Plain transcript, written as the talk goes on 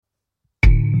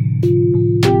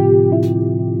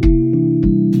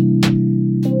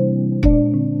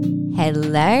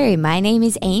Hello, my name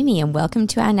is Amy and welcome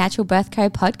to our Natural Birth Co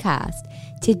podcast.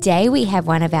 Today we have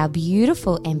one of our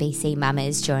beautiful NBC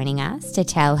mamas joining us to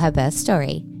tell her birth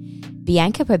story.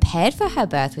 Bianca prepared for her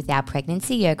birth with our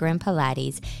pregnancy yoga and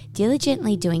Pilates,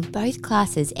 diligently doing both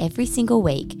classes every single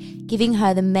week, giving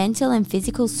her the mental and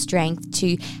physical strength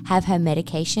to have her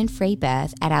medication-free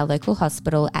birth at our local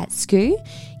hospital at SCOO,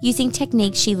 using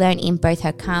techniques she learned in both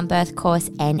her Calm Birth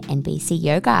course and NBC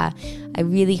Yoga. I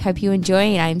really hope you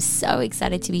enjoy it. I'm so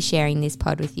excited to be sharing this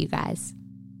pod with you guys.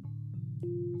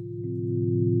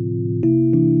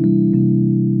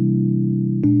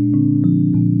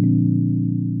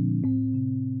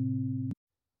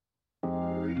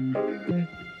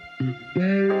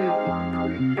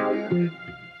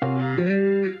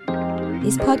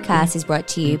 This podcast is brought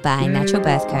to you by Natural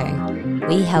Birth Co.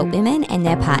 We help women and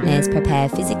their partners prepare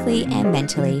physically and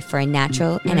mentally for a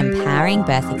natural and empowering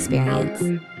birth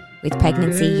experience. With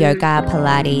pregnancy, yoga,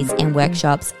 Pilates, and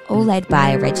workshops, all led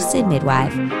by a registered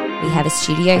midwife, we have a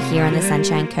studio here on the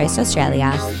Sunshine Coast,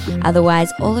 Australia.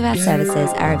 Otherwise, all of our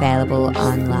services are available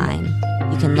online.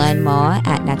 You can learn more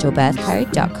at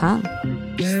naturalbirthco.com.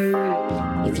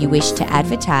 If you wish to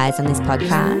advertise on this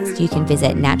podcast, you can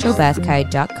visit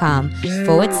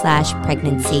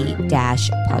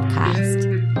naturalbirthco.com/pregnancy-podcast.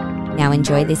 Now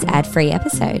enjoy this ad-free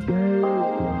episode.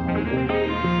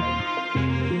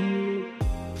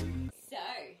 So,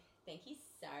 thank you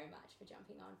so much for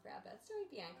jumping on for our birth story,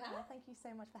 Bianca. Oh, thank you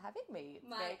so much for having me. It's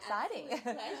My very exciting.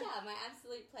 My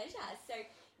absolute pleasure. So,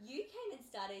 you came and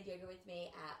started yoga with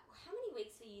me at, how many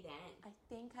weeks were you then? I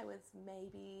think I was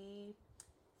maybe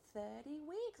 30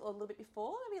 weeks or a little bit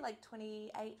before, maybe like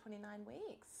 28, 29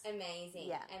 weeks. Amazing.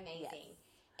 Yeah. Amazing.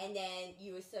 Yes. And then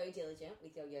you were so diligent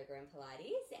with your yoga and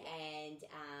Pilates, and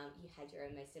you had your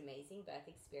most amazing birth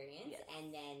experience, Yes.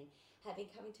 and then have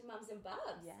been coming to Mums and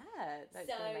Bubs. Yeah,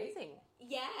 that's amazing.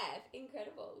 Yeah,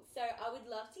 incredible. So I would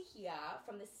love to hear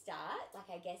from the start, like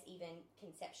I guess even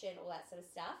conception, all that sort of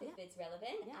stuff, if it's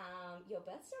relevant, your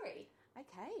birth story.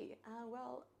 Okay.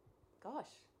 Well,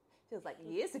 gosh. Feels like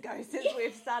years ago since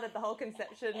we've started the whole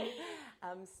conception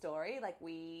story. Like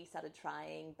we started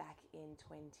trying back in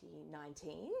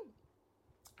 2019,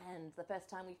 and the first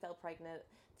time we fell pregnant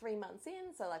 3 months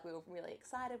in, so like we were really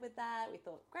excited with that. We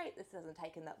thought, great, this hasn't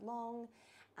taken that long,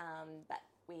 but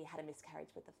we had a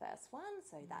miscarriage with the first one,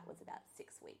 so that was about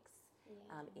 6 weeks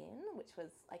in, which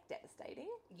was like devastating.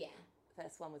 Yeah.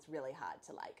 First one was really hard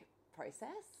to like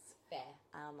process. Fair.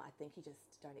 I think you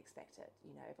just don't expect it.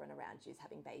 You know, everyone around you is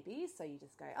having babies, so you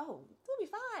just go, oh, it'll be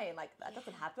fine. Like, that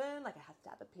doesn't happen. Like, I have to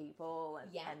have the people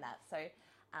and that. So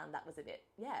that was a bit,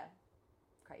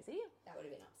 crazy. That would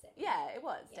have been upsetting. Yeah, it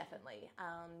was, definitely.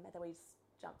 And then we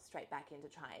jumped straight back into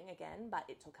trying again, but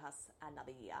it took us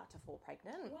another year to fall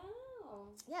pregnant.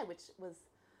 Wow. Yeah, which was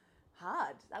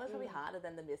hard. That was probably harder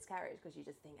than the miscarriage, because you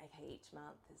just think, okay, each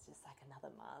month is just like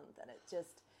another month, and it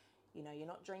just... You know, you're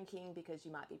not drinking because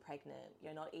you might be pregnant.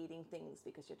 You're not eating things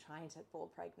because you're trying to fall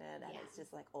pregnant, and it's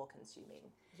just like all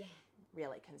consuming. Yeah.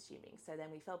 Really consuming. So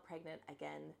then we fell pregnant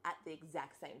again at the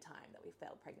exact same time that we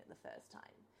fell pregnant the first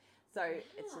time. So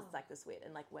it's just like this weird.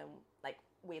 And like when, like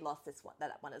we lost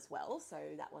that one as well. So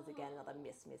that was again another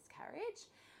miscarriage.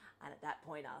 And at that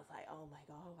point I was like, oh my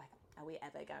God, like, are we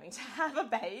ever going to have a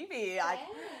baby? Like,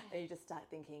 and you just start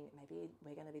thinking maybe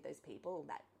we're going to be those people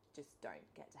that just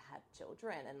don't get to have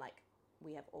children, and like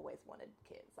we have always wanted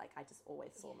kids. Like I just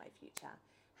always saw my future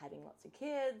having lots of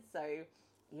kids, so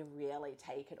you really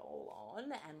take it all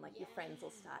on, and like your friends will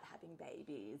start having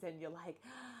babies, and you're like,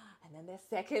 and then their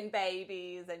second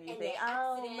babies, and you think,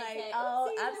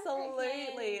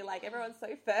 absolutely, like everyone's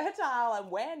so fertile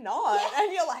and we're not,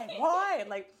 and you're like, why? And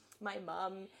like my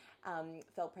mum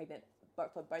fell pregnant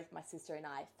for both my sister and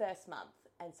I first month,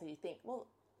 and so you think, well,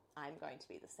 I'm going to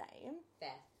be the same.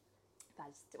 Fair.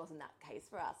 But it wasn't that case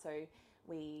for us. So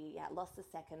we lost the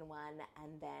second one,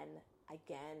 and then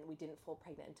again we didn't fall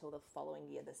pregnant until the following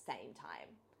year, the same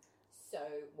time.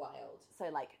 So wild. So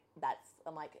like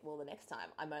I'm like, well, the next time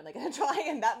I'm only going to try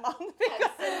in that month,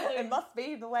 because it must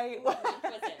be the way it works.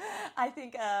 I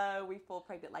think we fall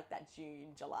pregnant like that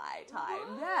June, July time.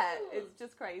 Wow. Yeah, it's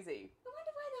just crazy. I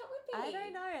wonder why that would be. I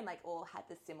don't know, and like all had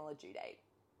the similar due date.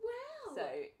 Wow. So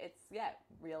it's,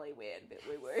 really weird, a bit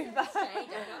woo-woo. So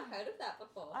strange. I've not heard of that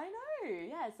before. I know,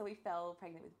 yeah. So we fell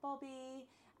pregnant with Bobby.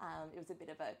 It was a bit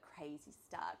of a crazy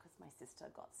start because my sister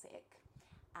got sick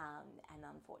and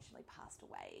unfortunately passed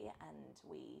away. And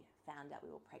we found out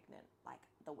we were pregnant like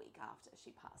the week after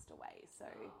she passed away. So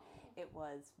it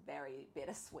was very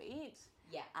bittersweet.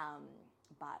 Yeah.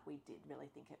 But we did really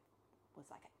think it was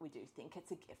like, we do think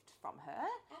it's a gift from her.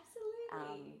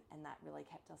 Absolutely. And that really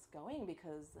kept us going,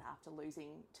 because after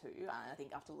losing 2, I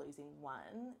think after losing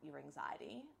 1, your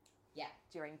anxiety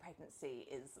during pregnancy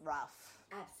is rough.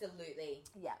 Absolutely.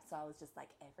 Yeah, so I was just like,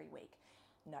 every week,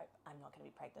 nope, I'm not going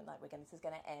to be pregnant. Like, this is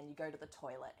going to end. You go to the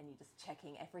toilet and you're just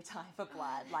checking every time for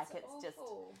blood. Like, it's awful. just,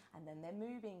 and then they're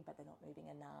moving, but they're not moving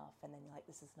enough. And then you're like,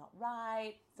 this is not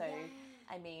right. So,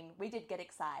 I mean, we did get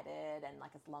excited, and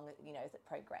like, as long as, as it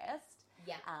progressed,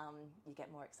 you get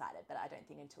more excited. But I don't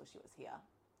think until she was here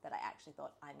that I actually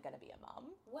thought, I'm going to be a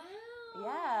mum. Wow.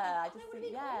 Yeah, I just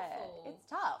think, awful. it's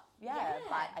tough. Yeah,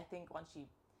 but I think once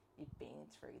you've been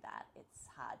through that, it's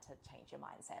hard to change your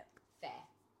mindset. Fair.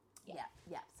 Yeah.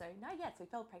 So we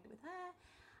fell pregnant with her.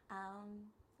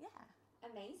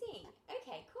 Amazing.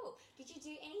 Okay, cool. Did you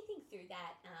do anything through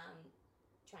that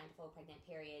trying to fall pregnant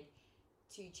period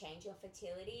to change your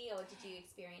fertility, or did you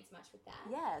experience much with that?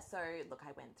 Yeah, so look,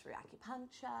 I went through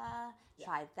acupuncture,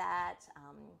 tried that,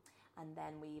 and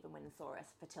then we even went and saw a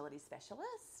fertility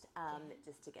specialist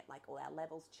just to get like all our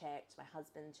levels checked, my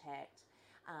husband checked.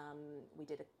 We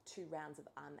did 2 rounds of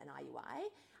an IUI.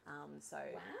 Do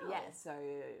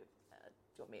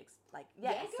you want me to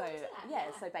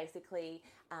so basically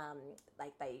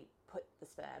like they put the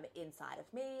sperm inside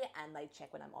of me and they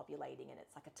check when I'm ovulating, and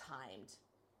it's like a timed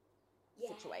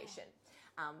situation.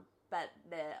 But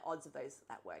the odds of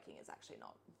that working is actually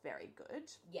not very good.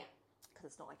 Yeah. Because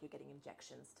it's not like you're getting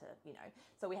injections to,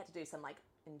 So we had to do some like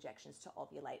injections to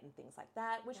ovulate and things like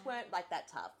that, which weren't like that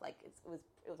tough. Like it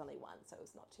was only 1, so it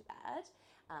was not too bad.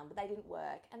 But they didn't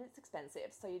work, and it's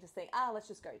expensive. So you just think, let's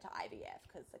just go to IVF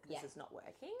because this is not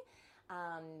working.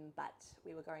 But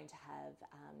we were going to have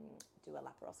do a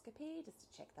laparoscopy just to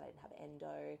check that I didn't have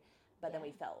endo. But then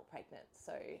we fell pregnant,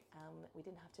 so we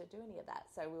didn't have to do any of that.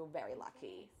 So we were very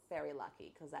lucky,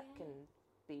 because that can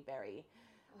be very.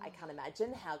 I can't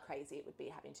imagine how crazy it would be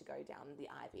having to go down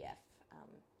the IVF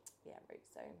route.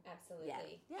 So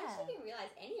absolutely. I actually didn't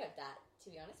realise any of that, to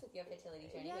be honest, with your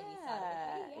fertility journey when you started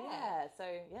with me.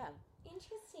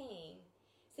 Interesting.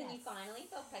 So you finally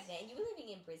fell pregnant, and you were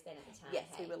living in Brisbane at the time. Yes,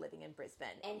 we were living in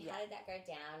Brisbane. And how did that go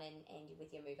down, and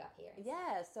with your move up here?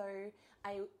 So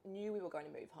I knew we were going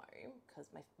to move home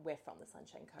because we're from the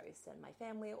Sunshine Coast, and my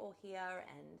family are all here,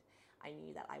 and I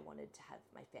knew that I wanted to have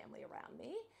my family around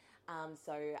me.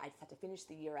 So I just had to finish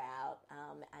the year out,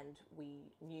 and we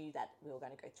knew that we were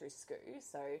going to go through SCOO.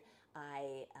 So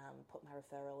I put my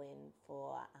referral in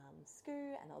for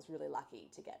SCOO, and I was really lucky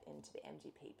to get into the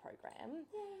MGP program,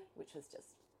 which was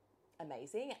just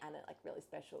amazing and like really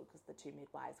special because the 2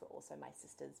 midwives were also my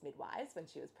sister's midwives when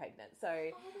she was pregnant. So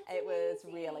it was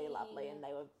really lovely, and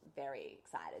they were very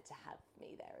excited to have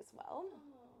me there as well.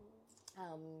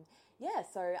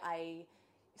 So I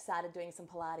started doing some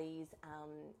Pilates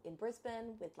in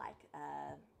Brisbane with like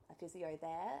a physio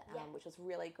there, which was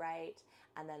really great.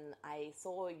 And then I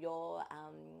saw your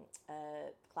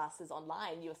classes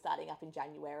online. You were starting up in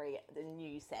January, the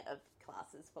new set of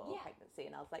classes for pregnancy.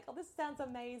 And I was like, oh, this sounds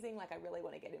amazing. Like, I really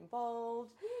want to get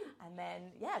involved. And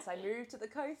then, so I moved to the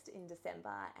coast in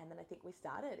December. And then I think we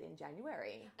started in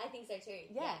January. I think so too.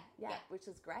 Yeah, which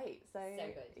was great. So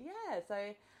good. Yeah, so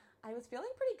I was feeling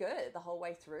pretty good the whole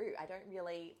way through. I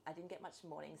didn't get much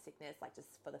morning sickness, like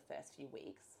just for the first few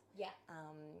weeks. Yeah.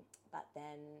 But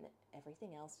then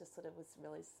everything else just sort of was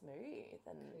really smooth,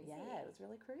 and it was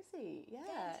really cruisy.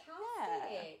 Yeah.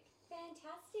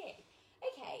 Fantastic.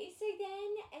 Okay, so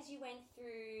then as you went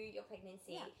through your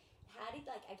pregnancy, how did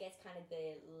kind of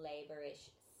the labour-ish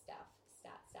stuff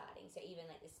starting? So even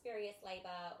like the spurious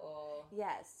labour or...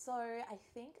 Yeah, so I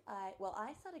think I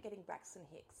started getting Braxton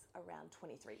Hicks around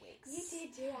 23 weeks. You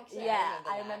did too, actually. Yeah,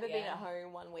 I remember being at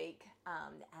home one week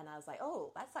and I was like,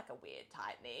 oh, that's like a weird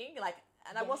tightening.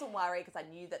 And I wasn't worried because I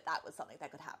knew that was something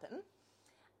that could happen.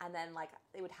 And then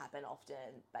it would happen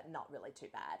often, but not really too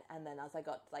bad. And then as I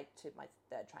got to my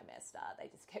 3rd trimester, they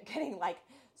just kept getting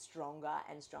stronger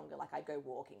and stronger. I'd go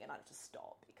walking and I'd have to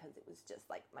stop because it was just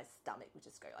my stomach would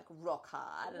just go rock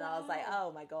hard. And I was like,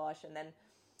 oh my gosh. And then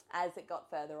as it got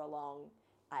further along,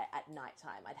 at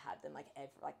nighttime, I'd have them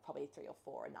every, probably 3 or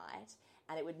 4 a night.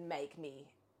 And it would make me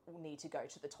need to go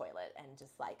to the toilet and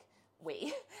just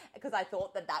wee because I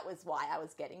thought that was why I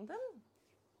was getting them.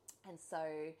 And so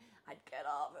I'd get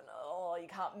up and, you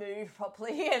can't move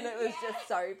properly. And it was just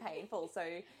so painful. So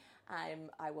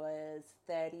I was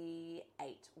 38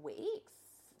 weeks,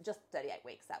 just 38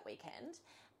 weeks that weekend.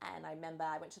 And I remember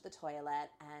I went to the toilet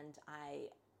and I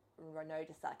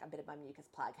noticed that a bit of my mucus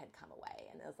plug had come away.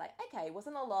 And it was okay, it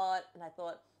wasn't a lot. And I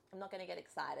thought, I'm not going to get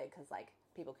excited because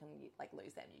people can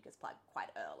lose their mucus plug quite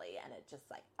early and it just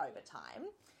over time.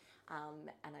 And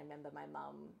I remember my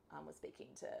mum was speaking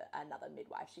to another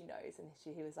midwife she knows, and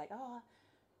he was like, oh,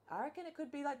 I reckon it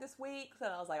could be like this week.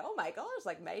 And I was like, oh my gosh,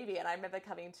 like maybe. And I remember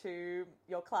coming to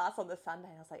your class on the Sunday,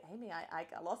 and I was like, Amy, I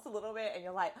lost a little bit. And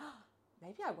you're like, oh,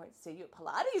 maybe I won't see you at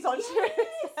Pilates on Tuesday.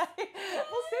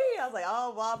 We'll see. I was like,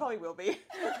 oh, well, I probably will be.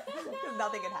 Because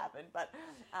nothing had happened. But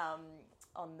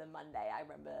on the Monday, I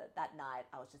remember that night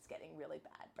I was just getting really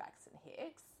bad Braxton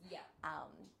Hicks. Yeah.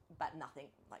 But nothing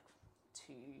like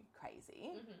too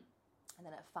crazy. Mm-hmm. And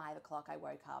then at 5 o'clock I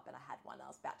woke up and I had one. I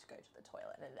was about to go to the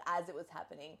toilet. And as it was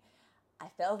happening, I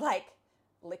felt like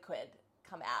liquid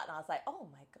come out. And I was like, oh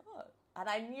my God. And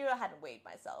I knew I hadn't weed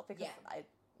myself because I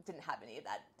didn't have any of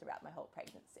that throughout my whole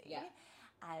pregnancy. Yeah.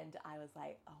 And I was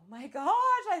like, oh my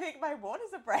gosh, I think my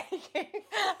waters are breaking. And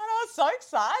I was so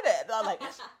excited. I like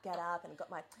get up and got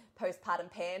my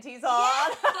postpartum panties on.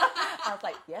 Yes. I was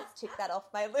like, yes, check that off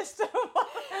my list. Use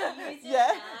it.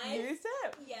 Yeah, nice. Used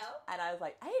it. Yeah. And I was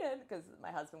like, Aiden, because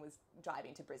my husband was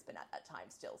driving to Brisbane at that time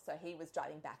still. So he was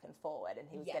driving back and forward and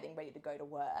he was getting ready to go to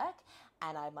work.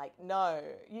 And I'm like, no,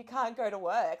 you can't go to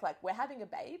work. Like, we're having a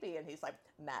baby. And he's like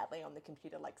madly on the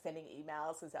computer, like sending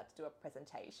emails. He was out to do a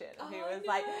presentation. And he was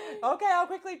like, okay, I'll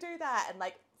quickly do that. And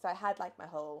like, so I had like my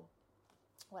whole,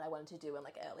 what I wanted to do in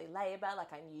like early labor.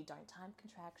 Like I knew don't time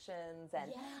contractions.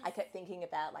 And I kept thinking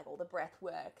about like all the breath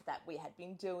work that we had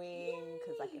been doing.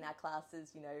 Because like in our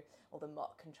classes, you know, all the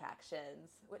mock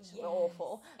contractions, which were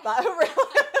awful. But really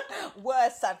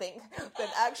worse, I think, than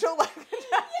actual like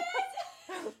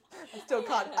contractions.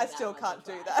 I still can't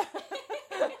do that.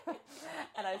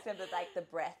 And I just remember like the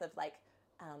breath of like,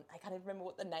 I can't even remember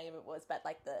what the name it was, but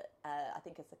like I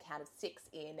think it's a count of 6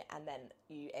 in and then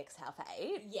you exhale for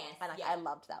 8. Yes. And I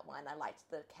loved that one. I liked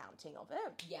the counting of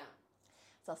it. Yeah.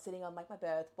 So I was sitting on like my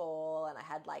birth ball and I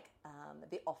had like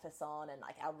the office on and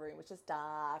like our room was just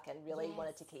dark and really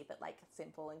wanted to keep it like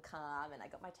simple and calm. And I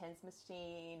got my TENS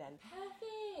machine and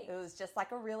it was just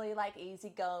like a really like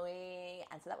easy going.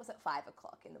 And so that was at 5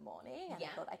 o'clock in the morning. And I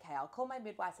thought, okay, I'll call my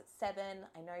midwife at 7.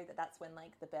 I know that that's when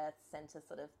like the birth center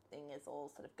sort of thing is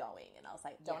all sort of going. And I was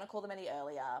like, don't want to call them any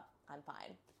earlier. I'm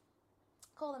fine.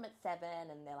 Call them at 7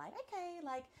 and they're like, okay,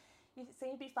 like, you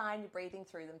seem to be fine, you're breathing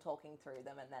through them, talking through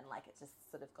them, and then, like, it just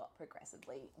sort of got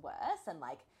progressively worse, and,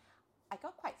 like, I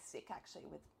got quite sick, actually,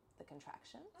 with the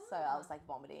contractions, so I was, like,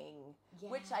 vomiting,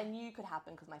 which I knew could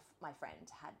happen because my friend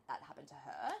had that happen to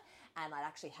her, and I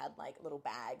actually had, like, little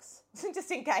bags,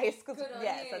 just in case, because,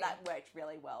 so that worked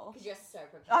really well. Because you're so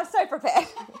prepared. I'm so prepared.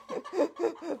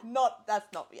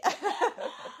 That's not yet.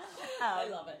 I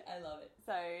love it.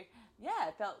 So, yeah,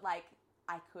 it felt like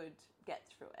I could get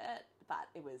through it, but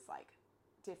it was like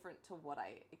different to what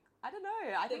I don't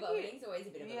know. I think vomiting's always a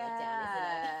bit of a letdown,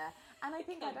 isn't it? And I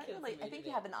think I think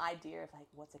you have an idea of like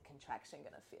what's a contraction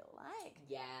going to feel like.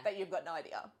 Yeah. But you've got no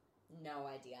idea. No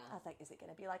idea. I was like, is it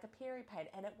going to be like a period pain?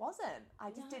 And it wasn't.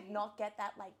 I just did not get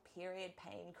that like period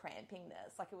pain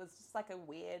crampingness. Like it was just like a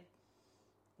weird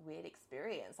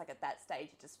experience. Like at that stage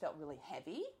it just felt really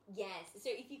heavy. Yes. So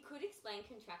if you could explain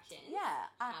contractions,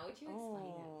 how would you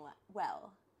explain it?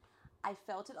 Well, I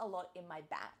felt it a lot in my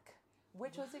back,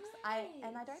 which was I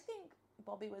don't think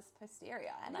Bobby was posterior.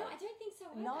 And I don't think so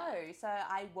either. No, so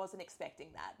I wasn't expecting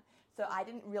that. So I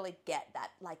didn't really get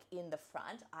that like in the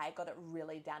front. I got it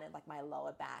really down in like my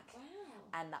lower back. Wow.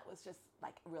 And that was just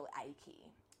like really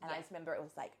achy. And I just remember it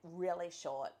was like really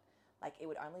short. Like it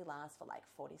would only last for like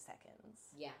 40 seconds.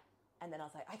 Yeah. And then I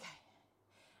was like, okay.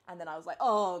 And then I was like,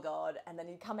 oh God. And then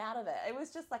you'd come out of it. It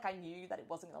was just like I knew that it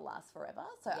wasn't going to last forever.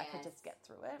 So I could just get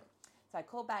through it. So I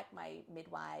called back my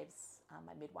midwives.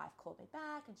 My midwife called me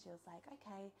back and she was like,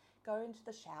 okay, go into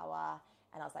the shower.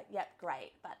 And I was like, yep,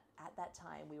 great. But at that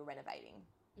time we were renovating.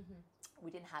 Mm-hmm. We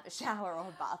didn't have a shower or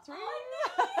a bathroom.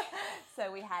 Oh, no.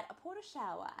 So we had a porta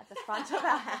shower at the front of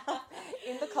our house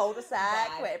in the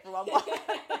cul-de-sac where everyone was.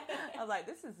 I was like,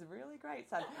 this is really great.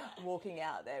 So I'm walking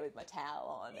out there with my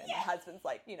towel on and my husband's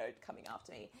like, you know, coming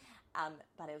after me.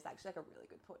 But it was actually like a really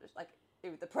good porta. Like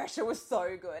the pressure was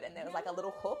so good. And there was like a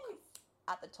little hook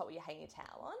at the top where you hang your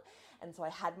towel on. And so I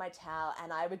had my towel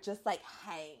and I would just like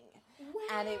hang.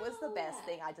 Wow. And it was the best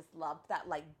thing. I just loved that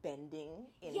like bending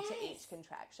into each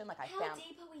contraction. Like How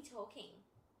deep are we talking?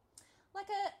 Like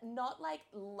not like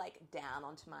down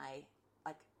onto my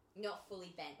like. Not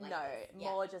fully bent. Like no,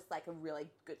 more just like a really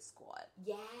good squat.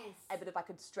 Yes. But if I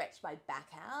could stretch my back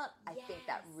out, I think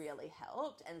that really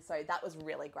helped. And so that was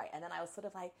really great. And then I was sort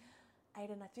of like,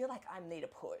 Aiden, I feel like I need a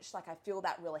push. Like I feel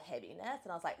that real heaviness.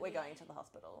 And I was like, we're going to the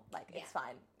hospital. Like it's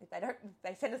fine. If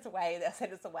they send us away, they'll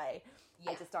send us away.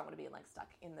 Yeah. I just don't want to be like stuck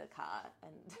in the car.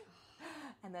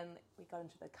 And then we got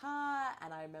into the car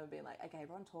and I remember being like, okay,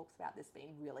 everyone talks about this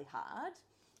being really hard.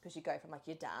 because you go from like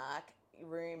your dark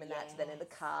room and that to then in the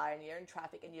car and you're in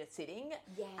traffic and you're sitting.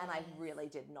 And I really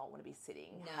did not want to be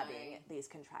sitting having these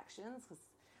contractions.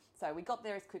 So we got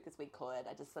there as quick as we could.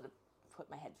 I just sort of put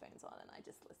my headphones on and I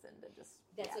just listened and just...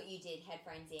 That's what you did,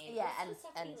 headphones in. Yeah. What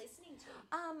stuff were you listening to?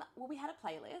 Well, we had a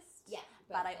playlist. Yeah.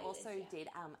 But I also did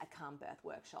a calm birth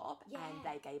workshop and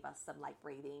they gave us some like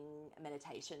breathing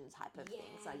meditation type of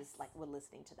thing. So I just like were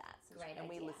listening to that. Great and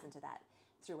we idea. listened to that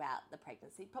throughout the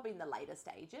pregnancy, probably in the later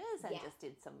stages, and just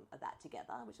did some of that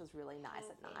together, which was really nice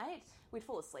at night. We'd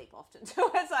fall asleep often to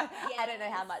it, so I don't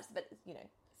know how much, but you know,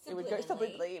 it would go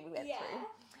subliminally and we went through.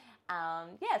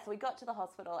 So we got to the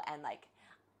hospital and like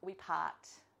we parked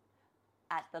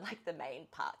at the main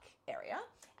park area,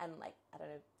 and like, I don't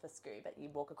know for Scoo, but you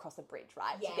walk across a bridge,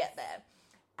 right, to get there.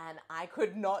 And I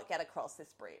could not get across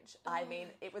this bridge. I mean,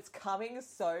 it was coming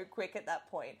so quick at that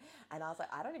point, and I was like,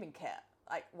 I don't even care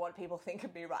like what people think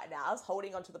of me right now. I was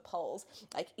holding onto the poles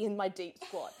like in my deep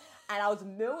squat, and I was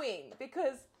mooing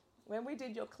because when we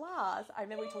did your class, I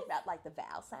remember we talked about like the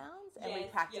vowel sounds, and we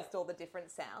practiced all the different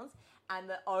sounds, and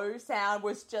the O sound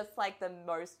was just like the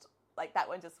most, like that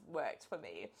one just worked for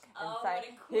me. And so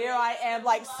here I am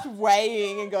like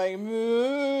swaying and going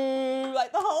moo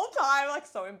like the whole time, like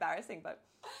so embarrassing, but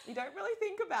you don't really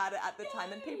think about it at the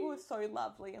time. And people were so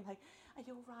lovely and like, are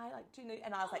you all right? Like, do you need...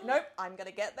 And I was like, nope, I'm going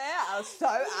to get there. I was so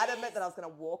adamant that I was going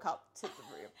to walk up to the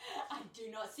room. I do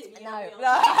not sit in that wheelchair.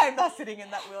 No, I'm not sitting in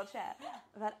that wheelchair.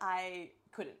 But I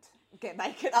couldn't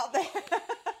make it up there.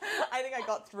 I think I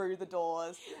got through the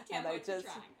doors and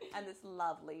this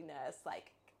lovely nurse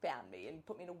like found me and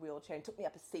put me in a wheelchair and took me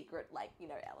up a secret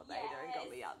elevator and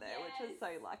got me up there, which was so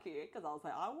lucky because I was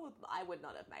like, I would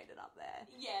not have made it up there.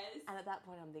 Yes. And at that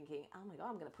point I'm thinking, oh my God,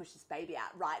 I'm going to push this baby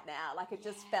out right now. Like it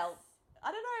just felt,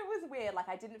 I don't know, it was weird. Like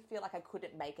I didn't feel like I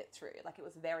couldn't make it through. Like it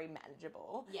was very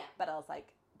manageable. Yeah. But I was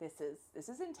like, this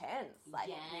is intense, like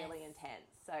really intense.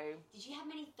 So did you have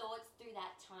many thoughts through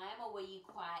that time, or were you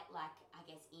quite like, I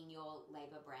guess, in your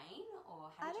labour brain,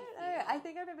 or how did you feel? I don't know. I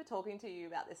think I remember talking to you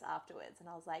about this afterwards, and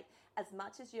I was like, as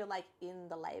much as you're like in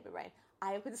the labour brain,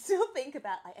 I would still think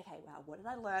about like, okay, wow, what did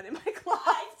I learn in my class?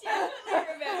 I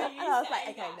definitely remember you. And I was like,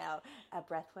 okay, now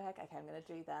breath work. Okay, I'm gonna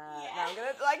do that. Yeah. Now I'm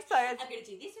gonna I'm gonna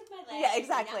do this with my legs. Yeah,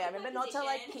 exactly. I remember not to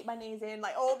like keep my knees in,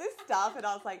 like all this stuff, and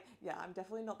I was like, yeah, I'm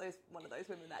definitely not one of those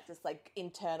women that just like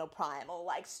internal prime or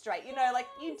like straight, you know, like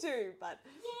you do, but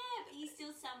but you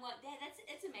still somewhat there.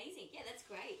 It's amazing. Yeah, that's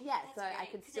great. Yeah, that's so great. I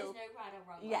could still there's no right or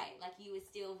wrong way. Like you were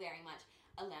still very much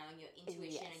allowing your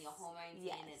intuition and your hormones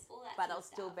in and all that. But I was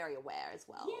still very aware as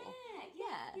well.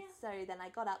 Yeah. So then I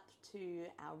got up to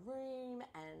our room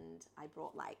and I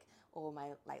brought like all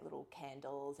my like little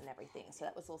candles and everything. So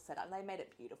that was all set up. And they made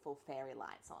it beautiful fairy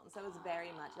lights on. So it was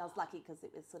very much, and I was lucky because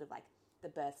it was sort of like the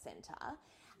birth centre.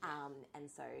 And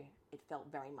so it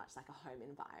felt very much like a home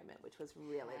environment, which was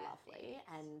really lovely.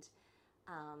 And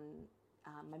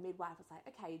my midwife was like,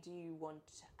 okay, do you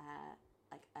want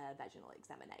like a vaginal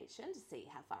examination to see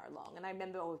how far along? And I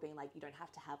remember always being like, you don't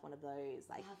have to have one of those.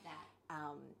 Like, love that.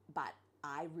 But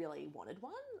I really wanted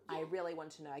one. Yeah. I really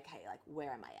wanted to know, okay, like,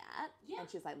 where am I at? Yeah. And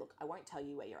she was like, look, I won't tell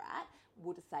you where you're at.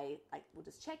 We'll just say, like, we'll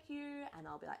just check you. And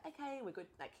I'll be like, okay, we're good.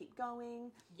 Like, keep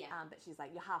going. Yeah. But she's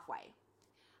like, you're halfway.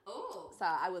 Oh. So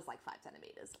I was like 5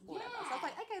 centimeters or whatever. So I was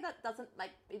like, okay, that doesn't like,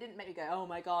 it didn't make me go, oh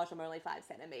my gosh, I'm only 5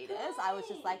 centimeters. Good. I was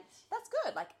just like, that's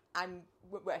good. Like I'm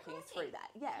working through that.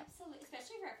 Yeah. Absolutely.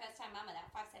 Especially for a first time mama, that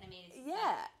 5 centimeters.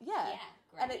 Yeah. Yeah.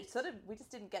 Great. And it sort of, we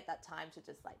just didn't get that time to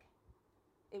just like,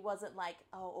 it wasn't like,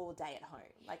 all day at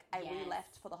home. Like we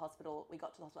left for the hospital, we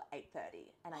got to the hospital at 8:30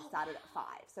 and I started at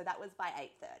 5. So that was by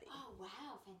 8:30. Oh,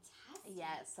 wow. Fantastic.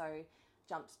 Yeah. So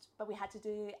but we had to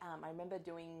do, I remember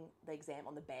doing the exam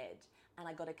on the bed and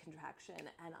I got a contraction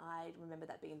and I remember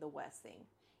that being the worst thing.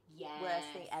 Yes. Worst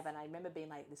thing ever. And I remember being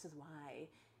like, this is why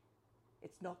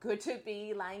it's not good to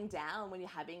be laying down when you're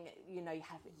having,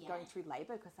 going through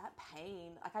labour, because that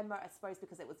pain, like I suppose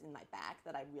because it was in my back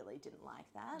that I really didn't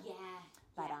like that. Yeah.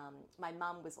 But my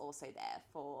mum was also there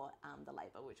for the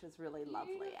labour, which was really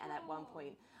lovely. And at one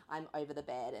point I'm over the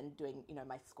bed and doing,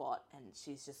 my squat and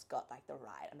she's just got like the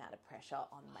right amount of pressure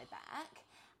on my back.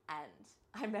 And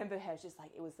I remember her just like,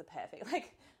 it was the perfect,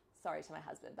 like, sorry to my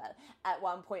husband, but at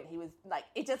one point he was like,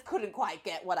 it just couldn't quite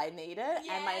get what I needed. Yes.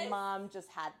 And my mum just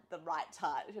had the right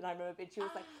touch. And I remember she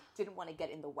was like, didn't want to get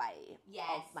in the way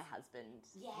of my husband,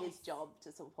 his job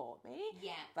to support me.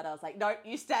 Yeah. But I was like, no,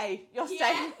 you stay. You're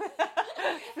staying.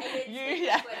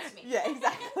 Yeah,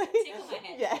 exactly. Tickle my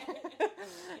head. Yeah.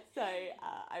 So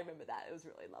I remember that. It was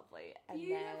really lovely. And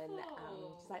Beautiful. then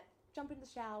she's like, jump in the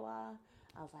shower.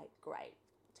 I was like, great.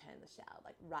 Turn the shower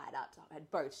like right up. I had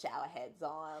both shower heads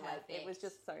on. Perfect. Like it was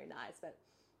just so nice. But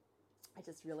I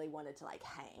just really wanted to like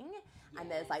hang, and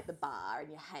there's like the bar and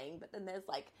you hang, but then there's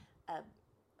like a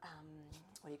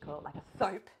what do you call it, like a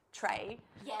soap tray,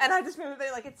 and I just remember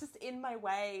being like, it's just in my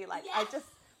way, like I just,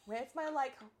 where's my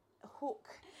like hook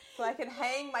so I can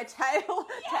hang my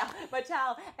my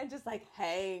towel and just like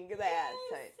hang there.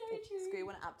 So you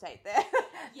want to update there.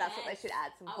 That's what they should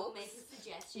add, some hooks. I'll make a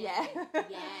suggestion. Yes.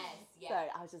 So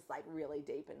I was just like really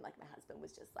deep, and like my husband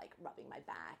was just like rubbing my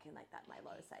back and like that my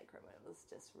lower sacrum. It was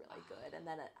just really good. And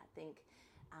then I think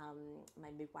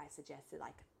my midwife suggested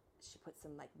like she put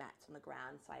some like mats on the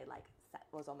ground, so I like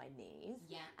was on my knees,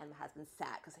 and my husband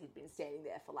sat because he'd been standing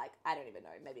there for like, I don't even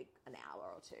know, maybe an hour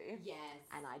or two.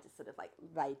 And I just sort of like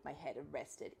laid my head and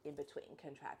rested in between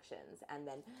contractions, and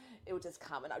then it would just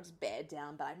come and I would just bear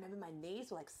down. But I remember my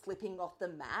knees were like slipping off the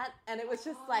mat, and it was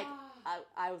just like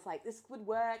I was like, this would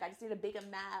work, I just need a bigger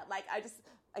mat. Like I just,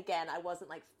 again, I wasn't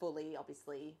like fully,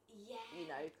 obviously, you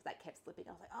know, because that kept slipping.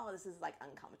 I was like, oh, this is like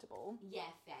uncomfortable.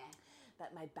 Fair.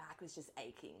 But my back was just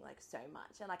aching like so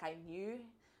much, and like I knew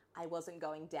I wasn't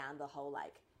going down the whole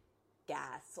like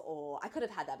gas, or I could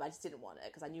have had that, but I just didn't want it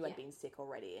because I knew I'd been sick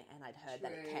already, and I'd heard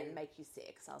that it can make you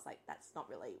sick. So I was like, that's not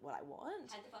really what I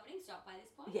want. Had the vomiting stopped by this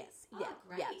point? Yes.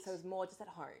 Great. Yeah. So it was more just at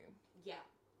home. Yeah.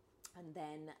 And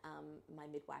then my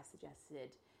midwife suggested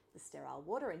the sterile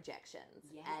water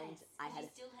injections. And you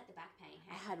still had the back pain,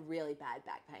 hey? I had really bad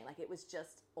back pain. Like it was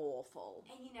just awful.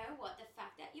 And you know what? The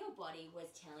fact that your body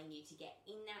was telling you to get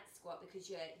in that squat because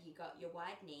you got your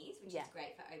wide knees, which is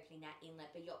great for opening that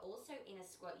inlet, but you're also in a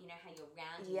squat, you know how you're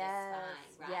rounding the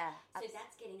spine, right? Yeah. So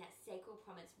that's getting that sacral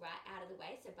prominence right out of the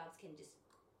way so bubs can just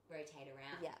rotate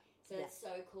around. Yeah. So it's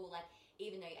so cool. Like,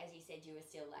 even though, as you said, you were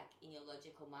still like in your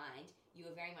logical mind, you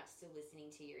were very much still listening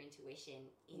to your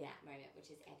intuition in that moment, which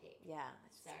is epic. Yeah,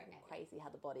 it's so crazy how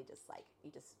the body just like,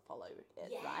 you just follow it,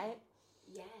 right?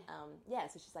 Yeah.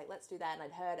 So she's like, let's do that. And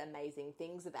I'd heard amazing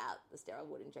things about the sterile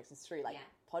water injections through like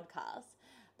podcasts,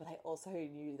 but I also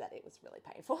knew that it was really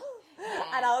painful.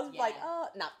 And I was like, oh,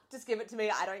 no, just give it to me.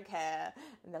 I don't care.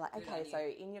 And they're like, okay, so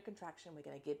in your contraction, we're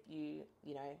going to give you,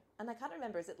 you know, and I can't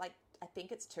remember, is it like, I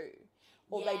think it's 2.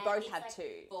 Or they both have like 2.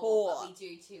 4. But we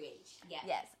do 2 each. Yeah.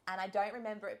 Yes. And I don't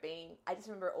remember it being, I just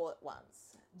remember it all at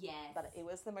once. Yes. But it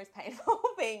was the most painful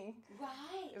thing.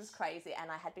 Right. It was crazy.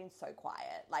 And I had been so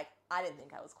quiet. Like, I didn't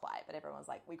think I was quiet, but everyone was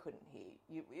like, we couldn't hear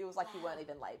you. It was like you weren't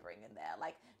even labouring in there.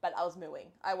 Like, but I was mooing.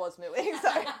 So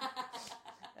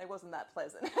it wasn't that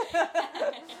pleasant.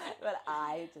 But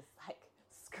I just like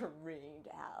screamed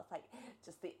out, like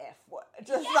just the F word,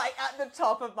 just like at the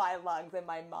top of my lungs. And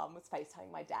my mum was FaceTiming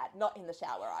my dad, not in the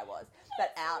shower I was,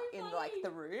 but out in like the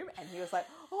room, and he was like,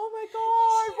 oh my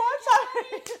God, what's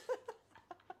happening?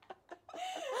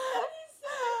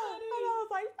 And I was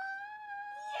like,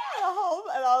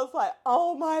 and I was like,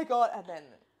 oh my God. And then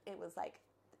it was like,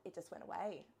 it just went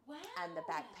away. Wow. And the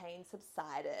back pain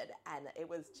subsided, and it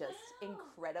was just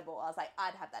incredible. I was like,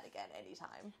 I'd have that again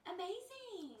anytime.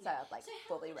 Amazing. So I'd like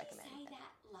fully recommend. recommend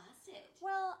So how long did you say it. that lasted?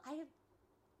 Well,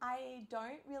 I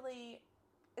don't really,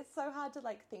 it's so hard to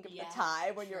like think of the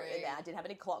time when you're in there. I didn't have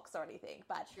any clocks or anything,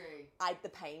 but the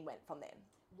pain went from then.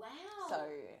 Wow. So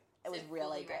it was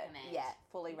really good. Recommend. Yeah,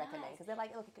 fully recommend. Because they're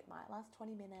like, look, it might last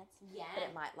 20 minutes, but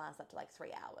it might last up to like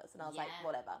 3 hours. And I was like,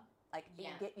 whatever. Like,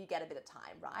 you get a bit of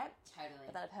time, right? Totally.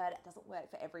 But then I've heard it doesn't work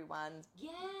for everyone.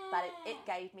 Yeah. But it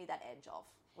gave me that edge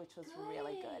off, which was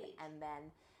really good. And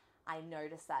then I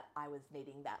noticed that I was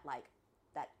needing that, like,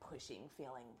 that pushing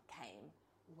feeling came.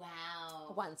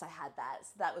 Wow. Once I had that.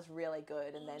 So that was really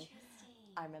good. And then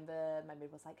I remember my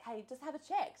mid was like, hey, just have a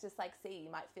check. Just, like, see,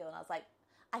 you might feel. And I was like,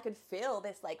 I could feel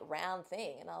this, like, round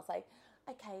thing. And I was like,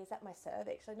 okay, is that my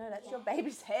cervix? Like, no, that's your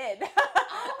baby's head.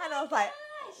 And I was like,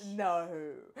 no.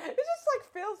 It just like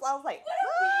feels, I was like, what a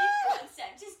weird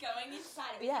concept, just going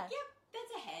inside of it. Yeah. Like, yep,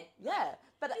 that's a head. Yeah.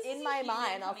 But in my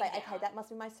mind, I was like, okay, that must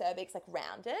be my cervix, like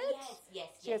rounded. Yes.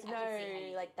 She goes,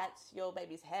 no, like that's your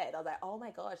baby's head. I was like, oh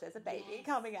my gosh, there's a baby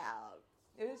coming out.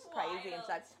 It was crazy. And she's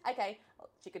like, okay,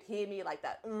 she could hear me like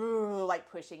that, like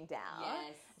pushing down.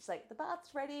 Yes. She's like, the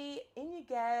bath's ready, in you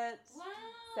get. Wow.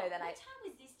 So then what time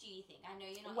was this, do you think? I know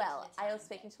you're not. Well, I was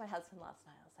speaking to my husband last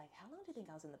night. I was like, how long do you think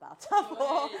I was in the bathtub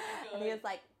for? And he was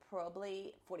like,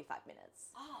 probably 45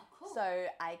 minutes. Oh, cool.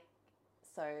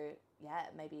 So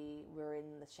maybe we were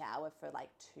in the shower for like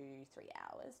 2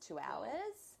 hours, 2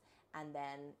 hours, and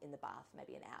then in the bath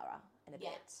maybe an hour and a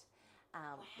bit,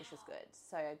 which was good.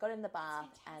 So I got in the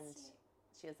bath and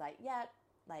she was like, yeah,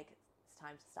 like it's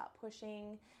time to start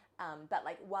pushing. But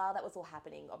like while that was all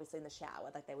happening, obviously in the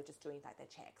shower, like they were just doing like their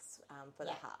checks for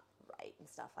the heart rate and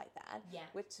stuff like that. Yeah.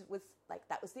 Which was like,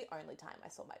 that was the only time I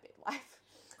saw my midwife.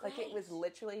 Like it was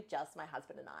literally just my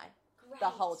husband and I. the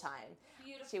whole time.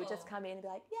 Beautiful. She would just come in and be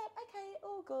like, yeah, okay,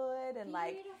 all good. And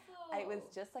like, it was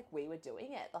just like we were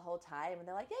doing it the whole time. And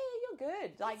they're like, yeah, you're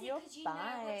good. Like, you're fine. You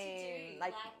know what to do.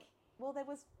 Like,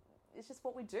 well, it's just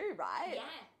what we do, right? Yeah.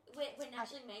 We're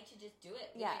naturally made to just do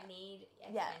it. We don't need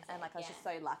and like I was just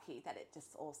so lucky that it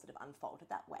just all sort of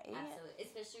unfolded that way. Absolutely.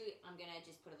 Especially, I'm going to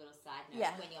just put a little side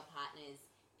note, when your partner's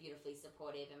beautifully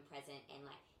supportive and present, and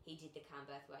like he did the calm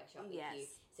birth workshop with you,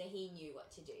 so he knew what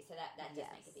to do. So that does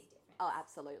make a big difference. Oh,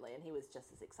 absolutely. And he was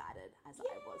just as excited as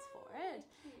I was for it.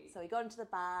 So we got into the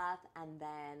bath, and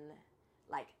then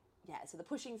so the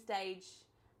pushing stage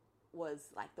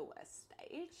was like the worst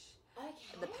stage.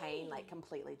 Okay. The pain like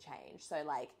completely changed. So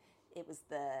like it was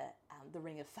the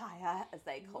ring of fire, as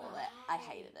they call it. I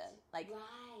hated it. Like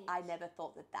I never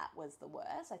thought that was the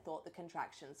worst. I thought the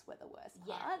contractions were the worst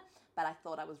part, but I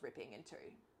thought I was ripping in two.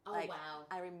 Oh, like, wow.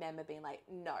 I remember being like,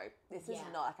 no, this is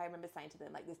not, like I remember saying to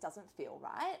them, like, this doesn't feel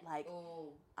right. Like,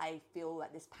 I feel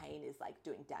like this pain is like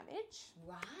doing damage.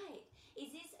 Right.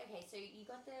 Is this, okay, so you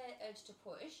got the urge to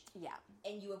push. Yeah.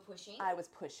 And you were pushing. I was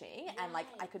pushing and like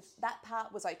that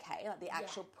part was okay, like the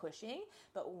actual pushing,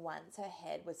 but once her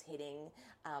head was hitting,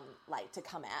 like to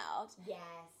come out. Yes.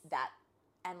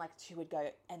 And like she would go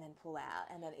and then pull out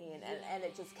and then in and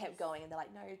it just kept going, and they're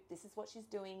like, no, this is what she's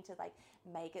doing to like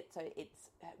make it so it's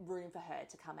room for her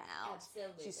to come out.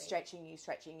 Absolutely. She's stretching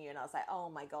you, and I was like, oh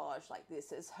my gosh, like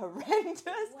this is horrendous.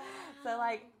 Wow. So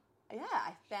like, yeah,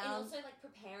 I found... And also like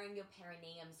preparing your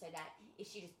perineum so that if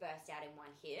she just bursts out in one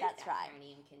hit, that's right.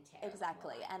 Perineum can tear.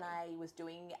 Exactly. And I was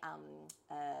doing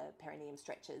perineum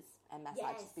stretches and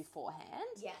massages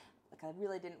beforehand. Yeah. Like I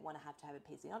really didn't want to have a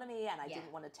episiotomy, and I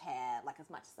didn't want to tear like as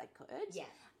much as I could. Yeah.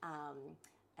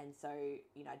 And so,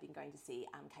 you know, I'd been going to see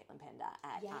Caitlin Pender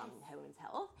at Her Women's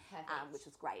Health, which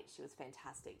was great. She was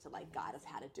fantastic to like guide us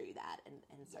how to do that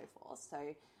and so forth.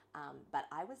 So, but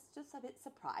I was just a bit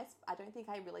surprised. I don't think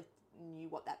I really knew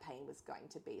what that pain was going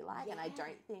to be like, and I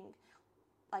don't think,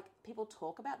 like, people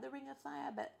talk about the ring of fire,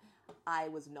 but I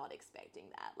was not expecting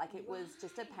that. Like, it was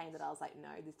just a pain that I was like, no,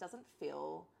 this doesn't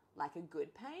feel like a good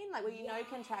pain, like where you know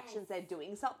contractions, they're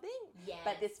doing something,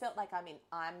 but this felt like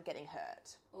I'm getting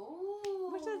hurt. Ooh,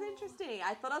 which is interesting.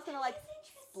 I thought I was gonna like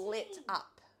split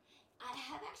up. I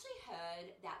have actually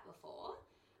heard that before,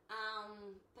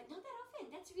 but not that often.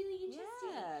 That's really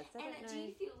interesting. And do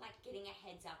you feel like getting a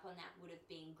heads up on that would have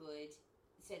been good,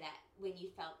 so that when you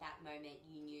felt that moment,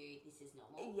 you knew this is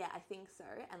normal? Yeah, I think so,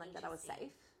 and like that I was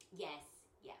safe. Yes.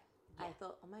 I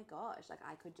thought, oh my gosh, like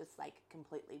I could just like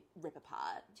completely rip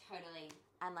apart. Totally.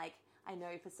 And like, I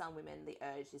know for some women the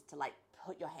urge is to like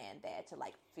put your hand there to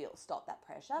like stop that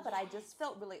pressure, but I just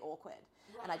felt really awkward.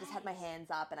 Right. And I just had my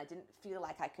hands up and I didn't feel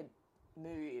like I could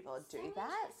move or do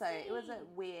that. So it was a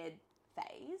weird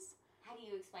phase. How do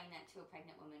you explain that to a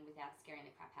pregnant woman without scaring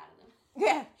the crap out of them?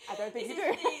 Yeah, I don't think you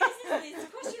do. This is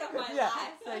the question of my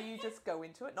life. So you just go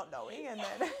into it not knowing, and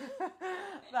then...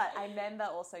 But I remember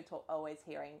also always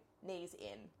hearing knees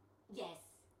in. Yes.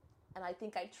 And I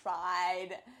think I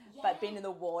tried, but being in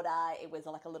the water, it was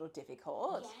like a little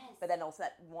difficult. Yes. But then also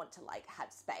that want to like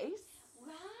have space.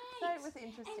 Right. So it was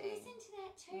interesting. And listen to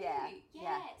that too.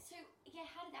 Yeah. So,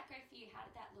 how did that go for you? How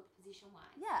did that look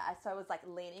position-wise? Yeah, so I was like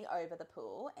leaning over the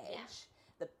pool edge,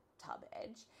 the tub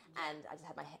edge, and I just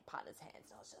had my partner's hands,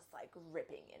 and I was just like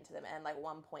ripping into them. And like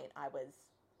one point I was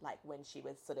like, when she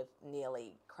was sort of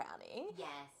nearly crowning. Yes.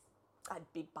 I'd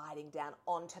be biting down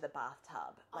onto the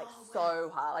bathtub, like so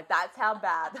hard. Like that's how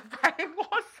bad the pain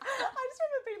was. I just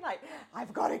remember being like,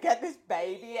 I've got to get this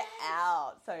baby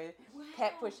out. So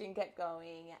kept pushing, kept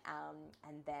going,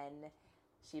 and then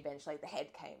she eventually, the head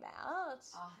came out.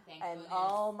 Oh, thank goodness.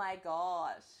 Oh my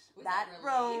gosh. Was that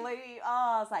relief?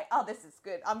 Oh, I was like, oh, this is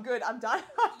good. I'm good. I'm done.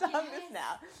 I've done this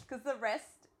now. Because the rest,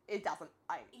 it doesn't,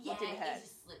 it didn't hurt. It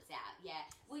just slips out. Yeah.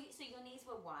 Well, so your knees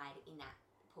were wide in that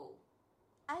pool?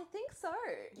 I think so.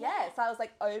 Yeah. So I was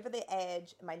like over the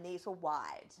edge. My knees were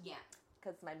wide. Yeah.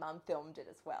 Because my mum filmed it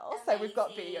as well. Amazing. So we've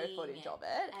got video footage of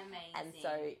it. Amazing. And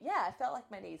so, yeah, I felt like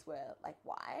my knees were like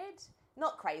wide.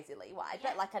 Not crazily wide,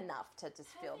 but like enough to just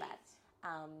feel that.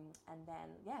 And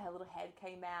then, her little head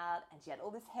came out and she had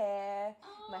all this hair.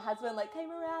 Oh. My husband like came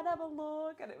around, have a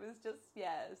look, and it was just,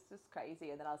 it's just crazy.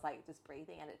 And then I was like just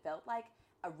breathing, and it felt like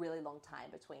a really long time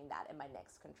between that and my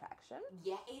next contraction.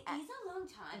 Yeah, it is a long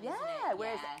time, isn't it?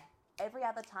 Whereas every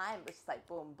other time it was just like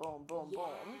boom, boom, boom,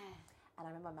 boom. And I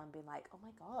remember my mum being like, oh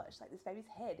my gosh, like this baby's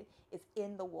head is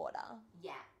in the water.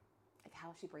 Yeah. Like,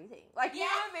 how is she breathing? Like, you know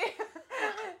what I mean?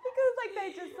 Because, like,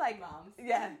 they just, like... Mums.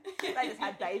 Yeah. They just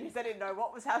had babies. They didn't know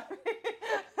what was happening.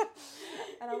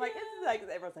 And I'm like, it's like,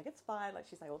 everyone's like, it's fine. Like,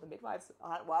 she's like, all the midwives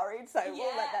aren't worried, so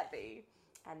we'll let that be.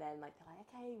 And then like they're like,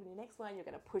 okay, your next one, you're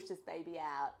going to push this baby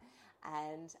out.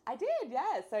 And I did,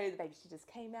 yeah. So the baby, she just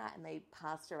came out and they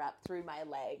passed her up through my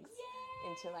legs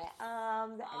into my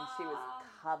arms, and she was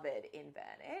covered in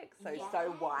vernix, so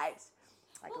white,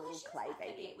 like a little clay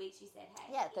baby. 38 weeks, you said,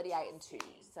 hey? Yeah, 38 and 2.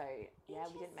 So yeah,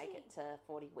 we didn't make it to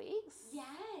 40 weeks. Yes.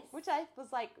 Which I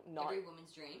was like not. Every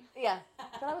woman's dream. Yeah,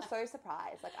 but I was so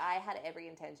surprised. Like I had every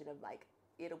intention of like,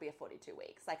 it'll be a 42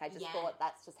 weeks. Like I just thought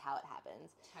that's just how it happens.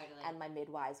 Totally. And my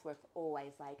midwives were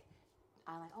always like,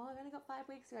 I'm like, oh, I've only got 5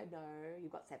 weeks. You're like, no,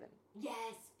 you've got 7. Yes,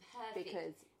 perfect.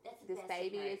 Because that's this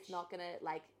baby approach. is not going to,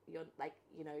 like, you're like,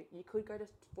 you know, you could go to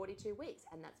 42 weeks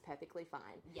and that's perfectly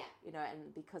fine. Yeah. You know,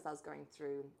 and because I was going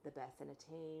through the birth center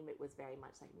team, it was very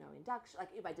much like no induction.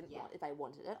 Like if I didn't want, if I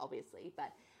wanted it, obviously,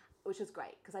 but which was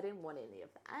great because I didn't want any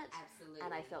of that. Absolutely.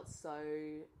 And I felt so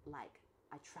like,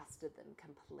 I trusted them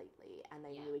completely and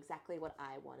they knew exactly what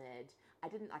I wanted. I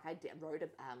wrote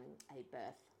a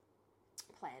birth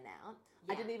plan out.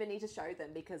 I didn't even need to show them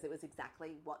because it was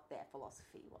exactly what their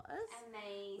philosophy was.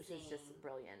 Amazing. Which was just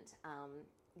brilliant.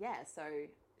 So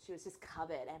she was just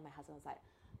covered and my husband was like,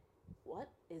 what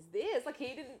is this? Like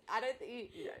he didn't, I don't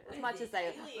think, you know, as much as they,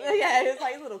 it was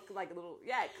like a little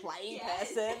clay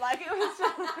person. Like it was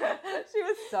just, she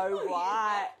was so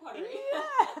white. It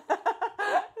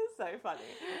was so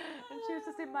funny. And she was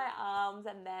just in my arms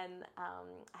and then I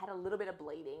had a little bit of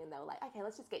bleeding and they were like, okay,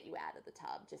 let's just get you out of the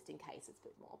tub just in case it's a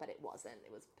bit more. But it wasn't.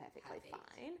 It was perfectly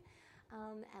fine.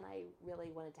 And I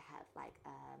really wanted to have like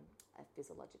a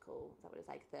physiological, is that what it's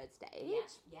like, third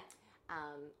stage? Yeah.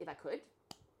 If I could.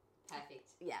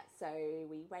 Perfect. Yeah, so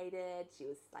we waited. She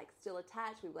was like still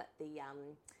attached. We let the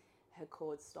her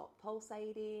cord stop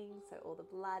pulsating, so all the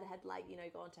blood had like, you know,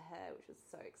 gone to her, which was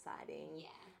so exciting.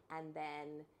 Yeah. And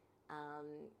then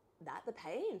the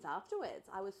pains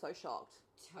afterwards, I was so shocked.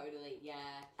 Totally,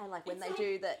 yeah. And like when they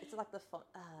do it's like the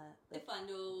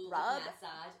fundal rub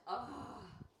massage. Oh,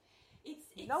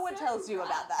 it's no one so tells you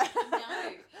about that. No,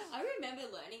 I remember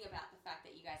learning about the fact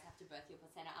that you guys have to birth your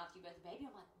placenta after you birth the baby.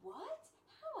 I'm like, what?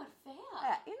 How unfair.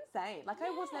 Yeah, insane. Like I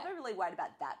was never really worried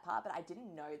about that part, but I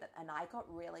didn't know that, and I got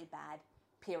really bad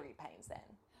period pains then.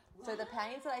 Right. So the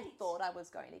pains that I thought I was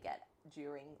going to get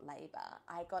during labour,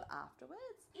 I got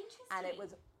afterwards. Interesting. And it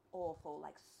was awful,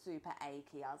 like super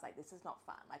achy. I was like, this is not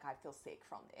fun. Like I feel sick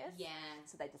from this. Yeah.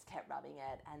 So they just kept rubbing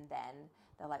it, and then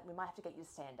they're like, we might have to get you to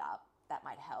stand up. That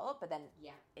might help. But then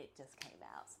it just came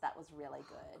out. So that was really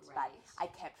good. But I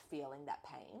kept feeling that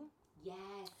pain.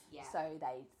 Yes. Yeah. So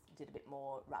they did a bit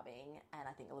more rubbing and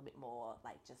I think a little bit more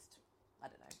like just, I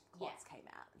don't know, clots came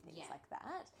out and things like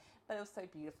that. But it was so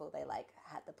beautiful. They like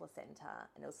had the placenta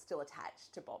and it was still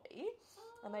attached to Bobby.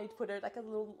 And they put her like a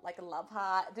little, like a love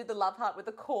heart, did the love heart with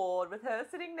the cord with her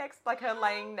sitting next, like her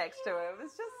laying next to her. It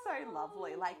was just so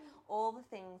lovely. Like all the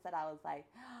things that I was like,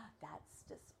 that's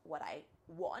just what I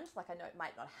want. Like I know it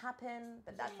might not happen,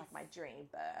 but that's like my dream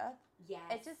birth. Yes.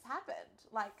 It just happened.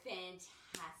 Like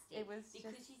fantastic. It was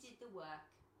because you did the work.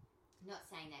 Not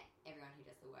saying that everyone who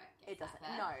does the work gets it doesn't.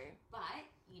 that birth, No, but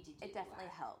you did. It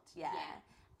definitely helped. Yeah.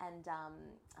 And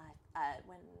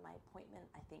when my appointment,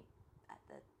 I think at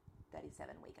the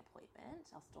 37-week appointment,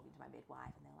 I was talking to my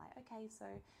midwife, and they're like, "Okay, so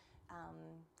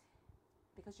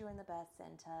because you're in the birth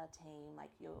center team, like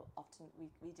you're often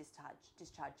we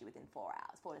discharge you within 4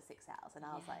 hours, 4 to 6 hours," and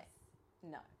I was like,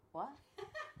 "No, what?"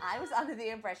 I was under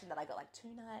the impression that I got like 2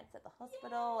 nights at the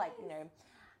hospital, like you know,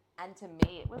 and to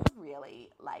me it was really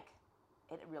like.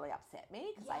 It really upset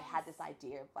me because I had this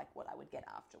idea of like what I would get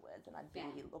afterwards and I'd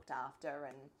be looked after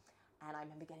and I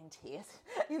remember getting tears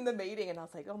in the meeting and I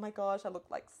was like, oh my gosh, I look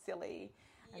like silly.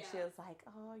 And she was like,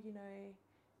 oh, you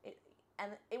know,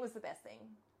 it was the best thing.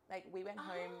 Like we went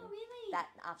home that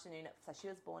afternoon. So she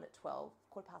was born at 12,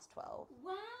 12:15.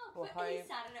 Wow. But you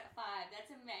started at 5.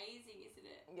 That's amazing, isn't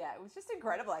it? Yeah, it was just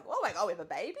incredible. Like, oh my God, we have a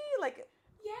baby? Like,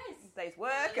 yes. Day's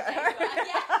work.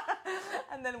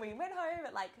 And then we went home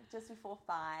at like just before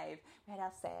 5. We had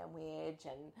our sandwich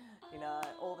and, you know,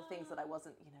 all the things that I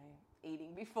wasn't, you know,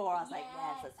 eating before. I was like,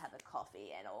 let's have a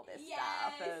coffee and all this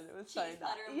stuff. And it was so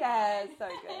nice. Yeah, so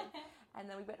good. And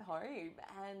then we went home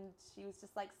and she was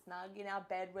just like snug in our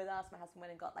bed with us. My husband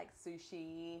went and got like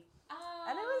sushi.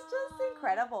 And it was just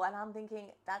incredible. And I'm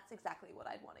thinking that's exactly what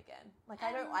I'd want again. Like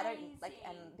I don't like,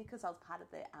 and because I was part of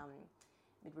the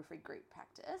midwifery group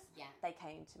practice, they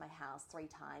came to my house 3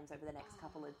 times over the next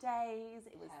couple of days.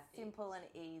 It was simple and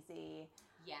easy.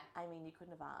 Yeah. I mean, you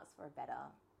couldn't have asked for a better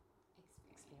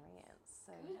experience.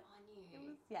 So good on you. It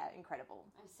was, incredible.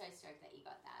 I'm so stoked that you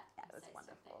got that. Yeah, it was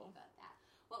wonderful. That you got that.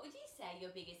 What would you say your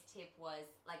biggest tip was,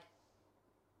 like,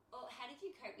 or how did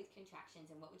you cope with contractions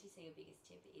and what would you say your biggest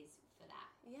tip is for that?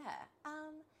 Yeah.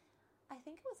 I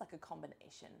think it was like a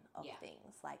combination of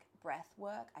things. Like breath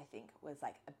work, I think was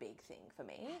like a big thing for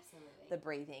me. Absolutely. The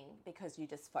breathing, because you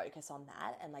just focus on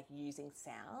that and like using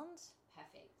sound.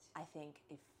 Perfect. I think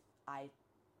if I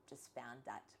just found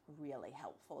that really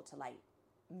helpful to like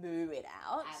moo it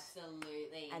out.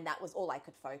 Absolutely. And that was all I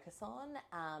could focus on.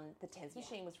 The TENS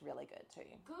machine was really good too.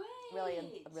 Good.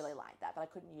 Really liked that, but I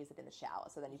couldn't use it in the shower,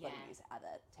 so then you've got to use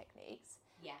other techniques.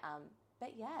 Yeah.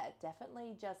 But yeah,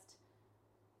 definitely just,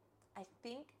 I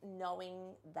think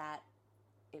knowing that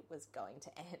it was going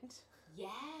to end. Yes.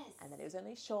 And that it was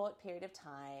only a short period of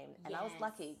time. And I was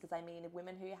lucky because, I mean,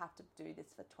 women who have to do this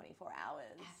for 24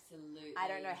 hours. Absolutely. I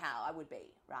don't know how I would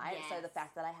be, right? Yes. So the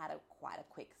fact that I had quite a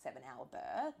quick 7-hour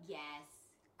birth. Yes.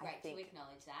 Great to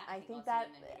acknowledge that. I think that,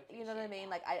 you know what I mean?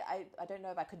 Like, I don't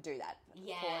know if I could do that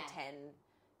for 10,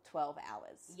 12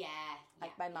 hours. Yeah.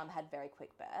 Like, my mum had very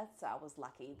quick births, so I was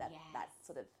lucky that that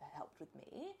sort of helped with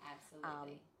me.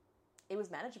 Absolutely. It was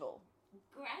manageable.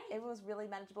 Great. It was really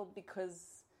manageable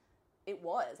because it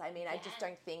was. I mean, I just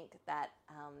don't think that,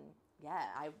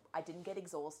 I didn't get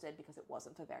exhausted because it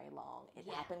wasn't for very long. It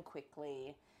happened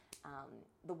quickly.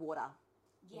 The water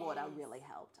really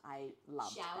helped. I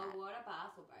loved shower, that. water,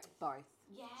 bath, or both? Both.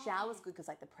 Yeah. Shower was good because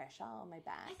like the pressure on my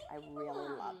back. I think people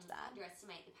really loved that.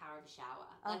 Underestimate the power of a shower.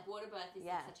 Like water birth is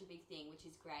like such a big thing, which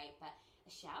is great, but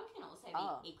a shower can also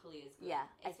be equally as good.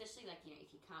 Yeah. Especially like, you know,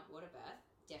 if you can't water birth,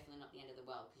 definitely not the end of the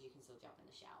world because you can still jump in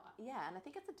the shower. Yeah, and I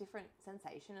think it's a different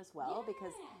sensation as well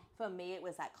because for me it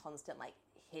was that constant like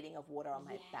hitting of water on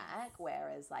my back,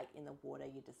 whereas like in the water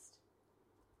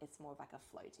it's more of like a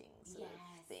floating sort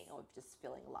of thing, or just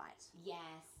feeling light.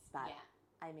 Yes. But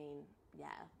I mean,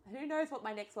 who knows what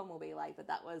my next one will be like, but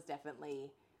that was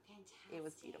definitely fantastic. It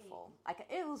was beautiful. Like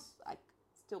it was like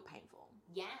still painful.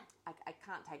 Yeah. I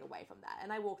can't take away from that.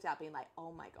 And I walked out being like,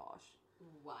 oh my gosh.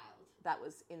 Wild. That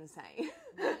was insane.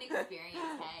 What an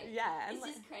experience, hey? Yeah. It's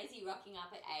just crazy rocking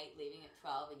up at 8, leaving at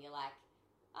 12, and you're like,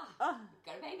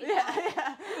 got a baby. Yeah. I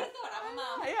thought I'm a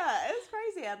mum. Yeah, it was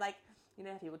crazy. And like, you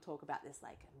know, people talk about this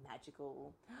like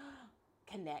magical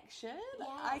connection. Yes.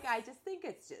 Like, I just think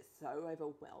it's just so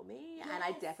overwhelming. Yes. And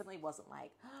I definitely wasn't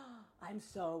like, I'm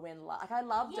so in love. Like, I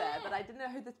loved her, but I didn't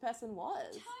know who this person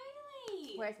was.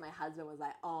 Totally. Whereas my husband was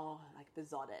like, like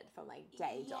besotted from like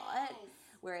day dot.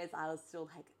 Whereas I was still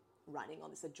like running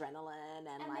on this adrenaline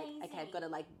and like, okay, I've got to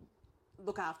like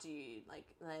look after you. Like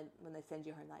when they send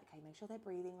you home, like, okay, make sure they're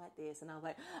breathing like this. And I was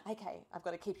like, okay, I've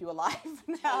got to keep you alive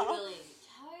now. Totally.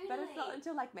 But it's not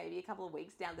until like maybe a couple of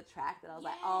weeks down the track that I was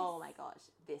like, oh my gosh,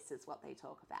 this is what they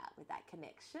talk about with that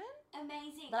connection.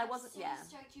 Amazing. But I wasn't, so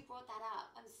stoked you brought that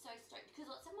up. I'm so stoked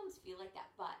because some mums feel like that,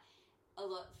 but a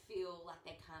lot feel like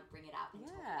they can't bring it up and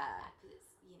talk about that because it's,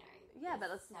 you know. Yeah,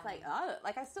 but it's just like,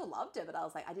 I still loved it, but I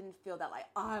was like, I didn't feel that like,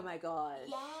 oh my gosh,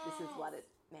 this is what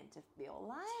it's meant to feel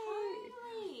like.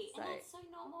 Totally. So, and that's so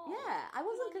normal. Yeah, I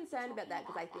wasn't concerned about that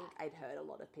because I think I'd heard a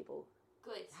lot of people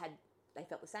they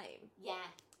felt the same. Yeah,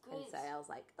 good. And so I was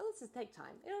like, let's just take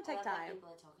time. It'll take time. time.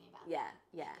 People are talking about Yeah,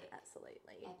 Epic.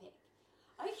 absolutely. Epic.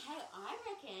 Okay, I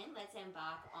reckon let's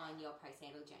embark on your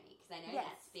postnatal journey because I know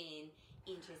that's been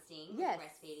interesting with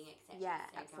breastfeeding, etc. Yeah,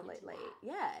 so absolutely.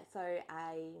 Yeah, so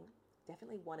I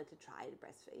definitely wanted to try to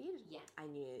breastfeed. Yeah. I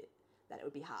knew that it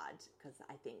would be hard because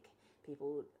I think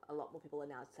a lot more people are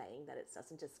now saying that it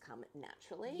doesn't just come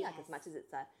naturally. Like as much as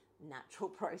it's a natural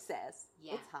process,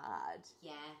 it's hard.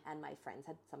 Yeah. And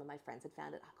some of my friends had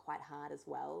found it quite hard as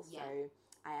well. So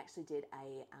I actually did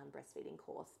a breastfeeding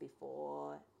course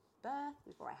before birth,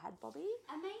 before I had Bobby.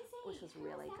 Amazing. Which was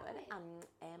really good.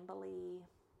 Amberly.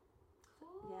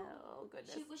 Cool. Yeah, oh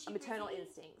goodness. Was she Maternal breastfeeding?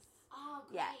 Instincts. Oh,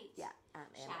 great. Yeah.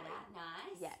 Shout out,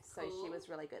 nice. Yeah, so she was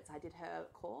really good. So I did her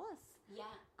course. Yeah.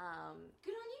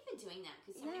 Good on you for doing that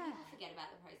because so many people forget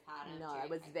about the postpartum. No, it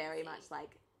was very much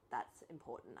like, that's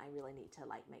important. I really need to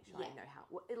like make sure I know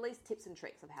at least tips and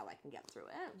tricks of how I can get through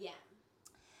it. Yeah.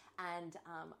 And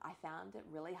I found it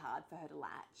really hard for her to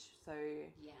latch. So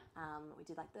we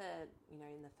did like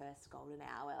in the first golden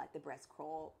hour, like the breast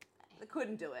crawl. I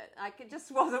couldn't do it. Like it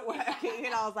just wasn't working.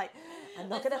 And I was like, I'm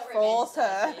not going to force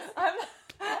her. And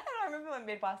I remember when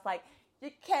midwife's like, you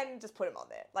can just put him on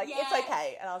there. Like, it's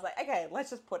okay. And I was like, okay,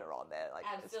 let's just put her on there. Like,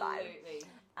 absolutely. It's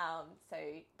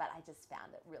fine. But I just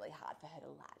found it really hard for her to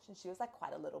latch. And she was like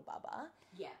quite a little bubba.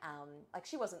 Yeah. Like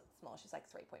she wasn't small. She was like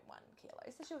 3.1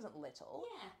 kilos. So she wasn't little.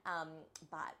 Yeah.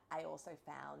 But I also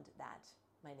found that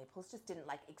my nipples just didn't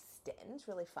like extend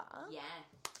really far. Yeah.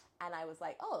 And I was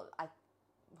like, well,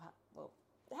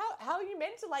 how are you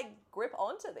meant to like grip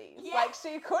onto these? Yeah. Like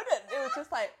she couldn't. It was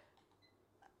just like...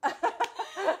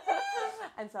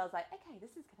 And so I was like, okay,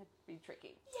 this is going to be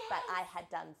tricky. Yes. But I had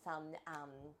done some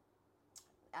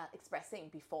expressing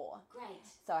before. Great.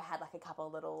 So I had like a couple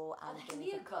of little that can things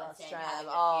be a of godsend, colostrum. having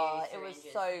a Oh, few it was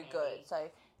syringes, so maybe. good.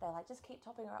 So they're like, just keep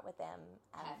topping her up with them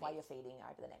while you're Perfect. feeding her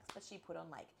over the next. But she put on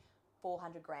like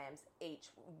 400 grams each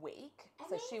week.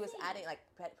 So she was Amazing. adding, like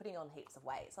putting on heaps of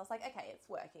weight. So I was like, okay, it's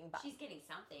working. But She's getting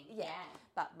something. yeah.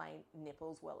 But my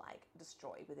nipples were like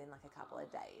destroyed within like a couple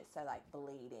of days. So like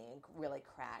bleeding, really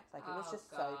cracked. Like it was just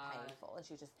so painful. And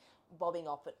she was just bobbing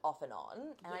off and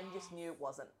on. And I just knew it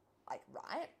wasn't like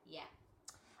right. Yeah.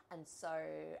 And so,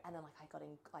 and then like I got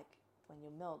in, like when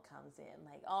your milk comes in,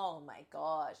 like, oh my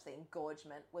gosh, the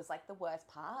engorgement was like the worst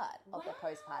part of the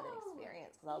postpartum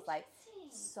experience. Because I was like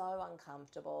so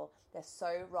uncomfortable. They're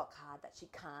so rock hard that she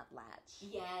can't latch.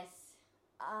 Yes.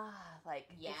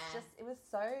 It's just, it was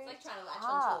so It's like trying to latch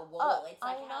hard. onto a wall. It's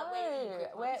like, I know. where do you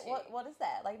grip onto? What is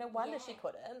that? Like, no wonder she Yeah.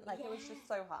 couldn't. Like, it was just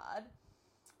so hard.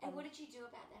 And what did you do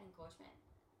about that engorgement?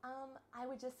 I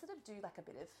would just sort of do like a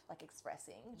bit of like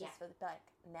expressing, just Yeah. for like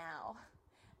now.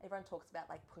 Everyone talks about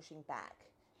like pushing back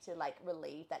to like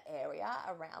relieve that area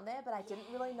around there, but I didn't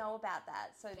really know about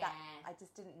that, so that I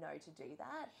just didn't know to do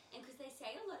that. And because they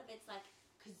say a lot of it's like,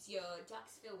 because your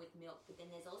ducts fill with milk, but then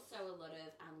there's also a lot of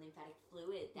lymphatic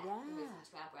fluid that moves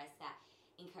into our breast that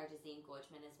encourages the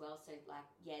engorgement as well. So like,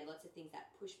 lots of things that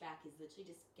push back is literally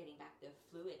just getting back the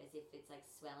fluid as if it's like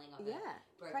swelling of a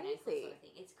broken ankle sort of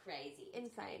thing. It's crazy. It's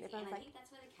insane. crazy. And I think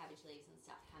that's where the cabbage leaves and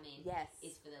stuff come in. Yes.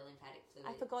 Is for the lymphatic fluid.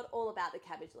 I forgot all about the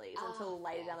cabbage leaves until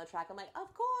later down the track. I'm like,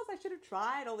 of course, I should have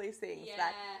tried all these things. Yeah.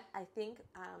 But I think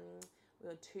we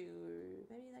were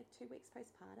 2 weeks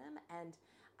postpartum, and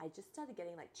I just started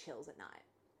getting like chills at night.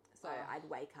 So I'd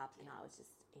wake up and I was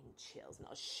just in chills and I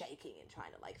was shaking and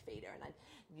trying to like feed her, and I'm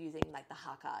using like the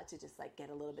haka to just like get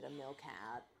a little bit of milk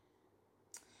out.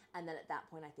 And then at that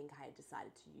point, I think I had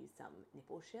decided to use some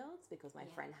nipple shields because my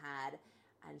friend had,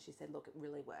 and she said, look, it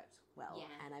really worked well.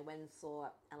 Yeah. And I went and saw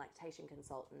a lactation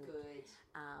consultant. Good.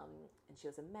 And she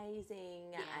was amazing.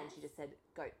 Yes. And she just said,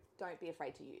 don't be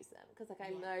afraid to use them. Because like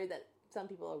I know that some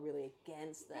people are really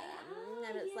against them.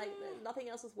 And it's like nothing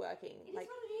else is working. It like, is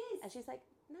what it is. And she's like,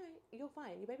 no, you're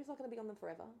fine. Your baby's not going to be on them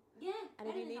forever. Yeah. And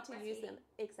if you need to use them,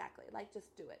 exactly, like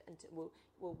just do it. And we'll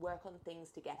work on things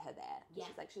to get her there. Yeah.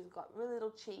 She's like, she's got really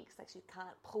little cheeks. Like she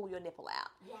can't pull your nipple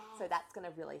out. Yes. So that's going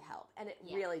to really help. And it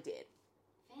really did.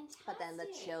 Fantastic. But then the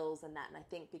chills and that, and I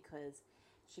think because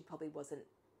she probably wasn't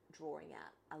drawing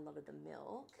out a lot of the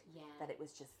milk, that it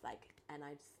was just like, and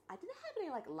I didn't have any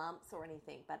like lumps or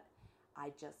anything, but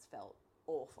I just felt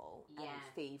awful and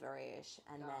feverish,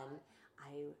 and then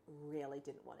I really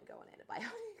didn't want to go on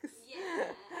antibiotics.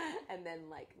 Yeah. And then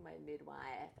like my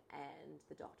midwife and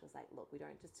the doctor was like, look, we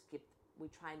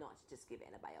try not to just give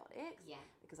antibiotics. Yeah.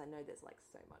 Because I know there's like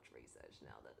so much research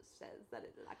now that it says that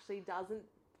it actually doesn't,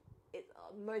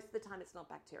 most of the time it's not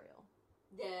bacterial.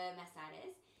 The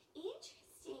mastitis?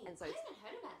 Interesting. And so I haven't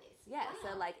heard about this. Yeah,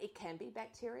 Wow. so like it can be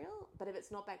bacterial, but if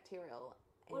it's not bacterial,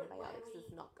 antibiotics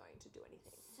is not going to do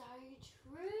anything. So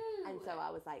true. And so I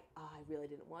was like, I really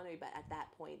didn't want to, but at that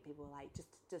point people were like,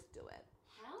 just do it.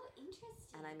 How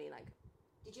interesting. And I mean, like,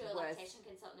 did your lactation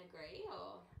consultant agree,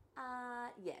 or?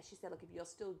 Yeah, she said, look, if you're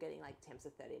still getting like temps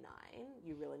of 39,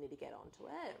 you really need to get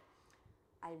onto it.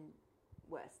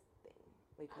 Worst thing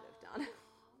we could have done.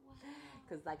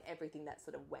 Because like everything that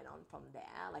sort of went on from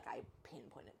there, like I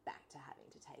pinpointed back to having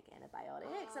to take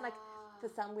antibiotics, and like for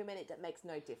some women it makes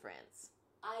no difference.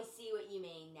 I see what you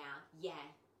mean now. Yeah.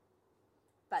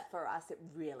 But for us, it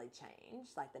really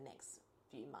changed, like the next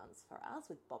few months for us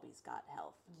with Bobby's gut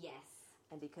health. Yes.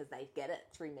 And because they get it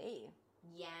through me.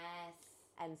 Yes.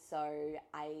 And so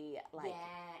I like...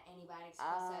 Yeah, antibiotics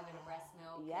cross over to breast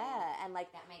milk. Yeah, and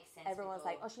like... That makes sense. Everyone's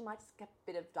like, oh, she might just get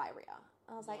a bit of diarrhea.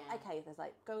 I was like, Yeah. okay. There's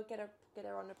like, go get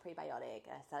her on a prebiotic.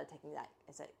 I started taking that.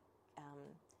 Is it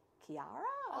Kiara?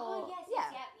 Oh, yes,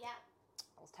 yeah.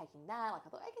 I was taking that. Like I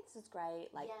thought, okay, this is great.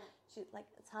 Like she, like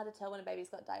it's hard to tell when a baby's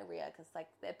got diarrhea because like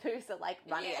their poos are like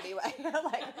running anyway.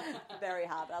 Like very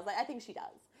hard. But I was like, I think she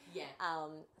does. Yeah.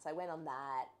 So I went on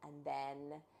that, and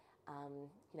then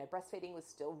breastfeeding was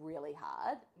still really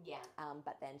hard. Yeah.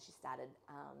 But then she started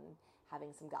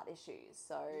having some gut issues.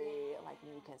 So like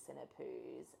mucus in her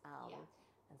poos.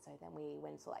 And so then we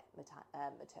went to like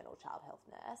maternal child health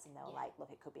nurse, and they were like,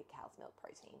 look, it could be a cow's milk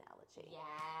protein allergy.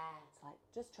 Yeah. It's like,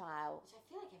 just trial. Which I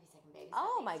feel like every second baby.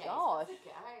 Oh my gosh.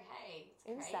 Go. Hey,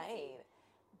 it's insane.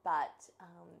 But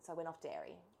so I went off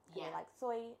dairy. And Yeah. they're like,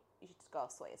 soy, you should just go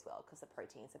off soy as well because the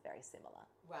proteins are very similar.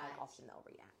 Right. And often they'll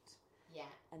react. Yeah.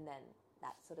 And then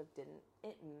that sort of didn't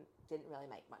really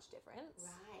make much difference.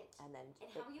 Right. And then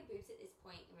how were your boobs at this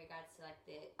point in regards to like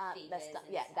the fevers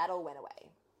and that all went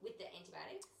away. with the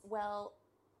antibiotics? Well,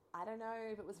 I don't know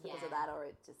if it was because of that or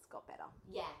it just got better.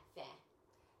 Yeah, fair.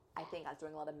 I think I was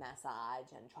doing a lot of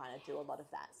massage and trying to do a lot of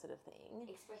that sort of thing.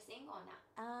 Expressing or not?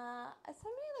 It's so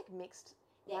many like mixed.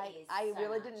 There is I so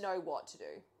really much. didn't know what to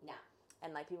do. No.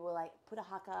 And like people were like, put a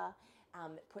haka,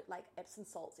 put like Epsom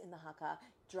salts in the haka,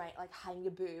 drain, like hang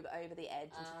your boob over the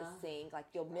edge into the sink, like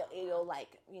it'll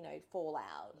like, you know, fall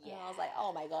out. Yeah. And I was like,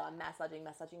 oh my God, I'm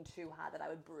massaging too hard that I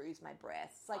would bruise my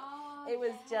breasts. Like it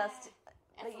was just,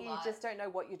 like, you just don't know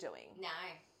what you're doing. No.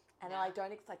 And they're like,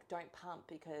 don't pump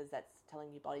because that's telling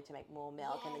your body to make more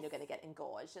milk and then you're going to get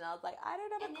engorged. And I was like, I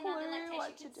don't have a clue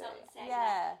what to do. Say,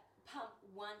 pump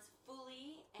once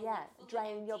fully and then fully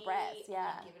drain your breasts, and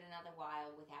then give it another while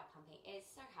without pumping.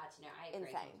 It's so hard to know. I agree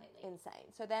completely.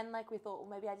 Insane. So then like we thought, well,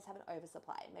 maybe I just have an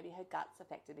oversupply. Maybe her gut's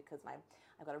affected because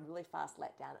I've got a really fast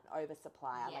letdown, an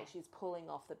oversupply. Yeah. Like she's pulling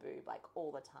off the boob like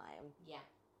all the time. Yeah.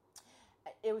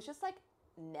 It was just like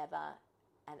never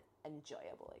an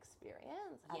enjoyable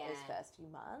experience at those first few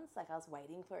months. Like I was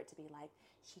waiting for it to be like,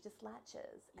 she just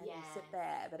latches and you sit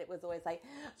there, but it was always like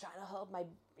trying to hold my,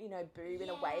 you know, boob in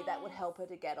a way that would help her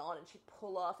to get on, and she'd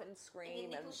pull off and scream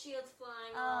and nipple shields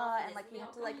flying off, and like you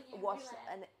have to like wash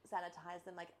and sanitize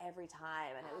them like every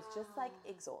time, and it was just like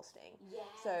exhausting.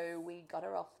 So we got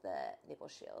her off the nipple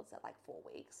shields at like 4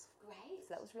 weeks. Great. So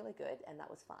that was really good, and that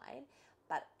was fine.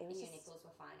 But it was your just, nipples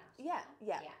were fine after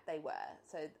yeah, they were.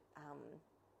 So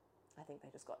I think they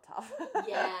just got tough.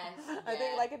 I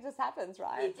think like it just happens,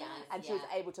 right? It does. And she was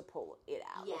able to pull it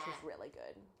out, which was really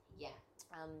good. Yeah.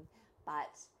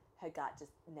 But her gut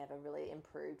just never really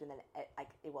improved, and then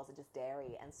it wasn't just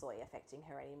dairy and soy affecting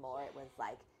her anymore. It was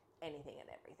like anything and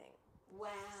everything. Wow.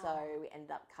 So we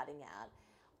ended up cutting out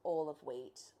all of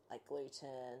wheat, like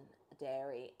gluten,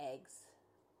 dairy, eggs,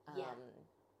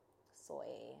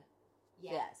 soy.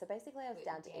 Yeah. So basically, I was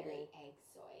down to dairy, eating eggs,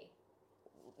 soy.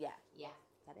 Yeah. Yeah.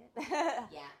 Is that it?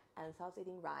 Yeah. And so I was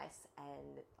eating rice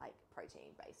and like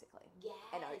protein basically. Yes.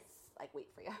 And oats, like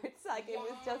wheat-free oats. Like it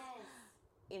was just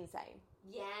insane.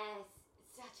 Yes.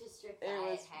 Such a strict It diet.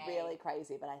 was really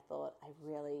crazy, but I thought I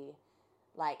really,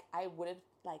 like I would have,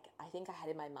 like I think I had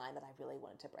in my mind that I really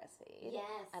wanted to breastfeed. Yes.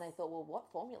 And I thought, well, what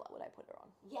formula would I put her on?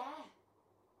 Yeah.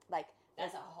 Like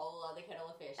that's a whole other kettle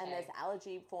of fish. And there's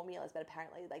allergy formulas, but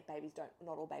apparently like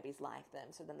not all babies like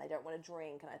them, so then they don't want to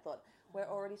drink. And I thought, we're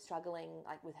already struggling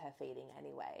like with her feeding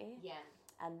anyway. Yeah.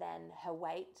 And then her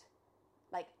weight,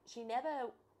 like she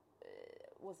never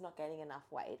was not gaining enough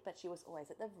weight, but she was always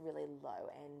at the really low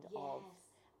end of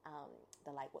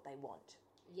the like what they want.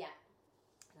 Yeah.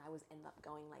 And I was ended up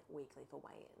going like weekly for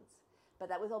weigh-ins. But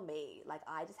that was on me. Like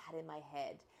I just had in my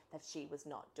head that she was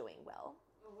not doing well.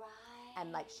 Right.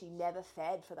 And like she never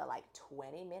fed for the like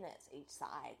 20 minutes each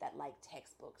side that like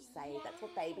textbooks say that's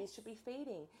what babies should be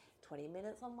feeding. 20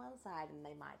 minutes on one side, and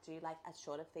they might do like a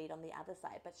shorter feed on the other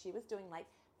side. But she was doing like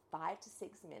 5 to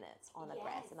 6 minutes on a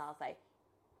breast, and I was like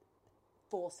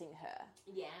forcing her.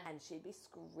 Yeah. And she'd be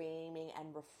screaming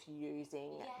and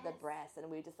refusing the breast, and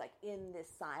we were just like in this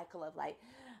cycle of like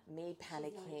me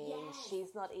panicking.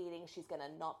 She's not eating, she's gonna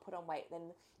not put on weight.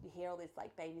 Then you hear all these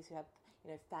like babies who have,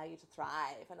 you know, failure to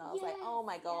thrive, and I was like, oh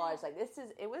my gosh, like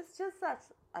it was just such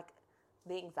like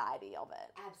the anxiety of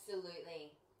it.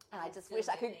 Absolutely. And I just wish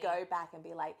I could go back and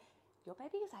be like, your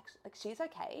baby is actually, like, she's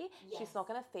okay. She's not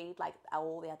going to feed like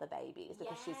all the other babies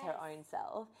because she's her own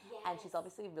self. And she's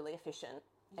obviously really efficient.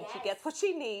 And she gets what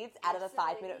she needs out of a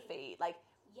 5-minute feed. Like,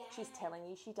 she's telling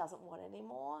you she doesn't want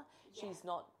anymore. She's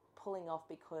not pulling off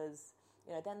because,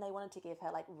 you know, then they wanted to give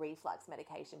her like reflux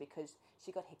medication because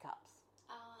she got hiccups.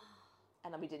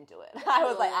 And then we didn't do it. I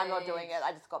was like, I'm not doing it.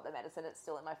 I just got the medicine. It's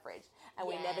still in my fridge. And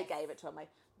we never gave it to her. I'm like,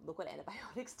 look what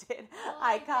antibiotics did.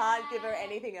 I can't give her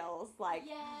anything else. Like,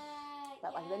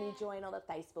 but like then you join all the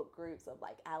Facebook groups of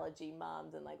like allergy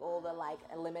mums and like all the like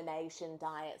elimination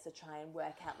diets to try and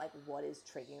work out like what is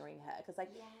triggering her. Because like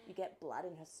you get blood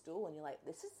in her stool and you're like,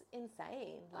 this is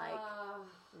insane. Like,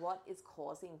 what is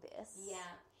causing this?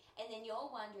 Yeah. And then you're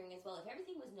wondering as well, if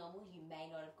everything was normal, you may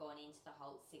not have gone into the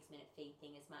whole 6-minute feed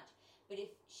thing as much. But if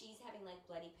she's having like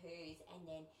bloody poos and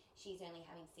then she's only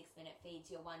having 6-minute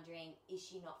feeds, you're wondering, is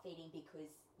she not feeding because,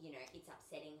 you know, it's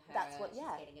upsetting her? That's what, she's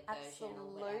getting aversion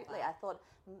absolutely. Or whatever. I thought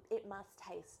it must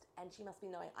taste, and she must be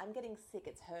knowing, I'm getting sick,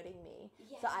 it's hurting me,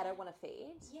 so I don't want to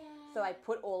feed. Yeah. So I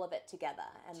put all of it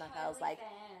together, and like I was like,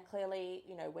 clearly,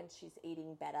 you know, when she's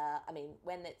eating better, I mean,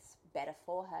 when it's better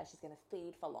for her, she's going to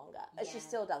feed for longer. She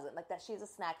still doesn't. Like that, she's a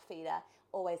snack feeder,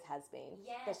 always has been.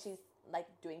 But she's like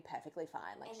doing perfectly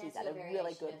fine. Like she's at a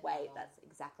really good weight. That's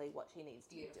exactly what she needs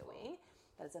to be doing.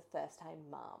 But as a first time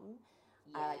mum,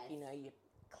 I like, you know, you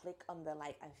click on the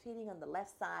like, I'm feeding on the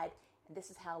left side, this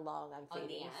is how long I'm On the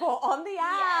feeding app? for on the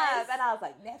app. Yes. And I was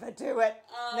like, never do it.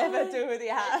 Never do the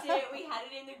app. That's it. We had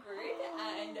it in the group,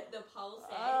 and the poll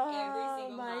said every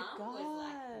single mum was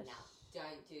like, no,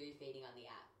 don't do feeding on the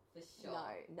app, for sure.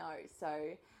 No.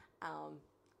 So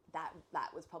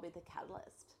that was probably the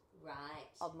catalyst. Right.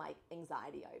 Of my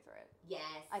anxiety over it. Yes.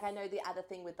 Like, I know the other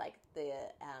thing with, like,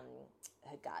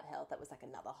 her gut health, that was, like,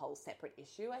 another whole separate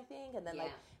issue, I think. And then, like,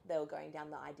 they were going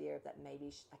down the idea of that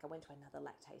maybe, I went to another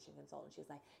lactation consultant. She was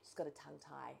like, she's got a tongue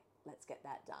tie. Let's get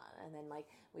that done. And then, like,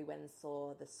 we went and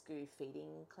saw the SCOO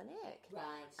feeding clinic.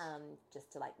 Right.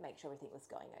 Just to, like, make sure everything was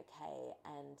going okay.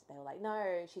 And they were like,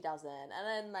 no, she doesn't. And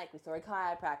then, like, we saw a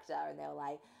chiropractor, and they were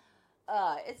like,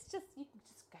 it's just, you can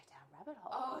just go down rabbit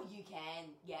hole. Oh, you can.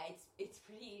 Yeah, it's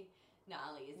pretty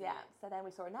gnarly, isn't it? Yeah. So then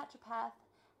we saw a naturopath,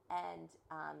 and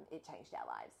it changed our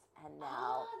lives. And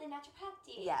now... the naturopath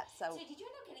did. Yeah, so did you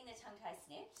end up getting the tongue tie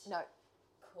snipped? No.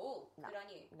 Cool. No. Good on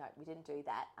you. No, we didn't do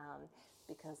that.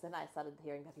 Because then I started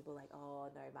hearing about people like,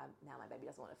 oh, no, now my baby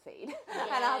doesn't want to feed.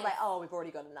 Yes. And I was like, oh, we've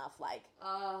already got enough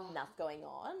going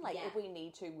on. Like, if we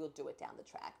need to, we'll do it down the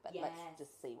track. But let's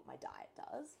just see what my diet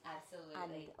does. Absolutely.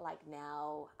 And, like,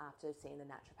 now, after seeing the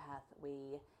naturopath,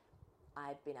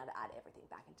 I've been able to add everything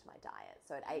back into my diet.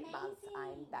 So at 8 months,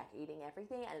 I'm back eating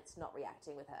everything, and it's not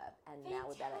reacting with her. And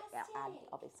now we're able to add,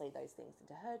 obviously, those things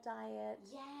into her diet.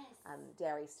 Yes.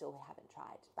 Dairy still haven't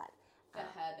tried, but... For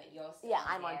her, but you're still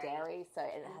I'm on dairy, so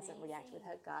it hasn't reacted with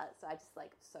her gut. So I just,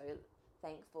 like, so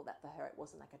thankful that for her it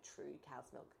wasn't like a true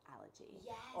cow's milk allergy.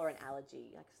 Yes. Or an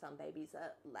allergy. Like, some babies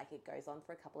are, like, it goes on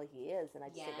for a couple of years, and I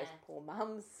just think those poor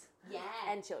mums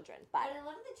and children. But a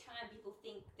lot of the time people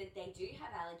think that they do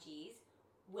have allergies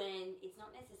when it's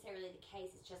not necessarily the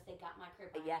case. It's just their gut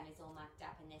microbiome is all mucked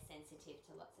up and they're sensitive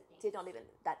to lots of things.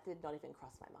 That did not even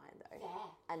cross my mind, though.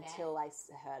 Until I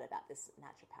heard about this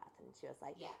naturopath, and she was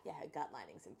like, her gut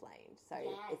lining's inflamed. So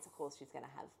it's, of course, she's going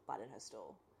to have blood in her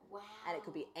stool. Wow. And it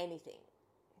could be anything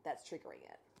that's triggering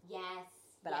it. Yes.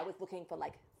 But I was looking for,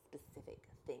 like,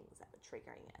 specific things that were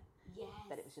triggering it. Yes.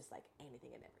 But it was just, like,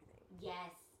 anything and everything.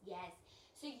 Yes.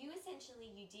 So you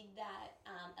did that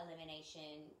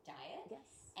elimination diet.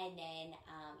 Yes. And then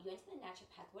you went to the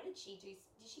naturopath. What did she do?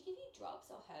 Did she give you drops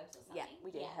or herbs or something? Yeah,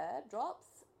 we did herb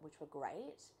drops, which were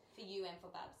great. For you and for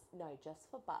Bubs? No,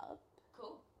 just for Bub.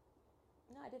 Cool.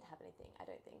 No, I didn't have anything, I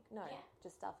don't think. No,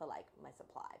 just stuff for, like, my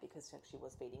supply, because she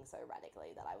was feeding so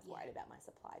radically that I was worried about my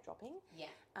supply dropping.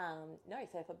 Yeah. No,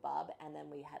 so for Bub, and then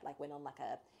we had, like, went on, like,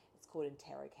 it's called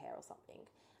Enterocare or something.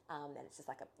 And it's just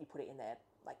like you put it in there,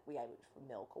 like, we gave it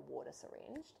milk or water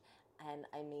syringed. And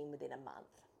I mean, within a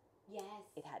month,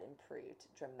 it had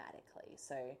improved dramatically.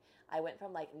 So I went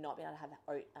from, like, not being able to have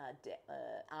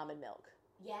almond milk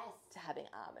to having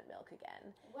almond milk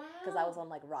again. Wow. Because I was on,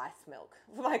 like, rice milk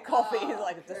for my coffee. It's,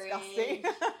 like, disgusting.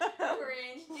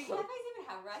 Cringe. Do cafes even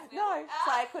have rice milk? No,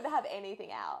 so I couldn't have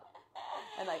anything out.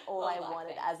 And, like, all I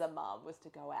wanted as a mum was to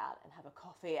go out and have a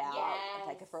coffee out and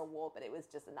take her for a walk, but it was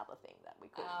just another thing that we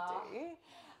couldn't do.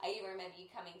 I remember you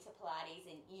coming to Pilates,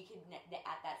 and you could,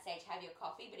 at that stage, have your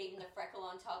coffee, but even the freckle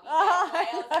on top, you I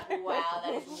was like, wow,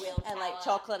 that is willpower. And, like,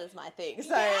 chocolate is my thing, so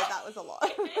that was a lot.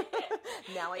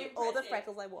 Now I eat all the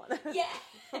freckles I want.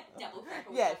 Double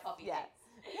freckle with coffee fix.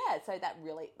 Yeah, so that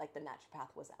really, like, the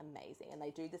naturopath was amazing. And they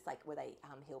do this, like, where they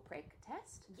heel prick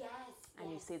test. Yes.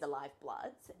 And you see the live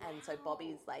bloods. Wow. And so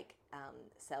Bobby's, like,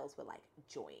 cells were, like,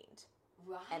 joined.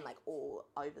 Right. And, like, all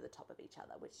over the top of each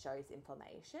other, which shows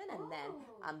inflammation. And then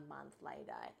a month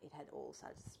later, it had all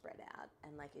started to spread out.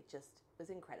 And, like, it just was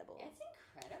incredible. It's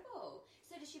incredible.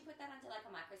 So does she put that under, like,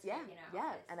 a microscope in her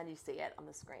office? And then you see it on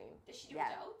the screen. Does she do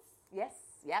adults?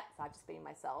 Yes. Yep. So I've just been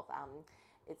myself.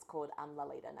 It's called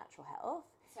Lalita Natural Health.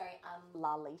 Sorry,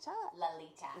 Lalita.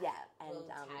 Yeah, and we'll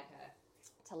tag her.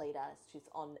 Talita, she's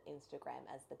on Instagram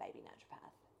as the baby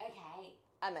naturopath. Okay.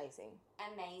 Amazing.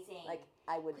 Like,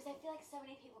 I would... Because I feel like so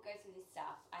many people go through this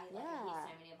stuff. I hear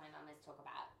so many of my mamas talk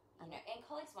about, you know, and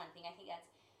colic's one thing. I think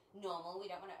that's normal. We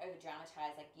don't want to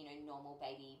over-dramatize, like, you know, normal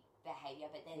baby behaviour,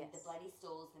 but then the bloody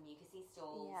stools, the mucousy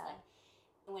stools, like,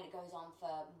 when it goes on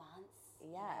for months,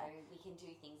 you know, we can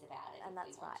do things about it. And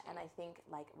that's right. And I think,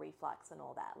 like, reflux and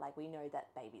all that, like, we know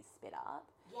that babies spit up,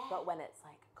 but when it's,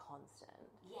 like, constant,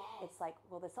 it's like,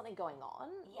 well, there's something going on.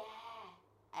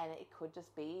 And it could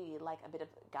just be, like, a bit of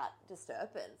gut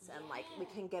disturbance, and, like, we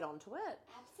can get onto it.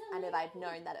 Absolutely. And if I'd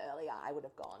known that earlier, I would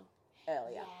have gone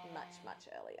earlier, much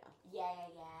earlier.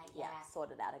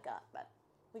 Sorted out a gut, but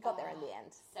we got there in the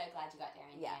end. So glad you got there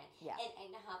in the end. Yeah.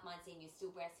 And 8.5 months in, you're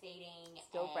still breastfeeding.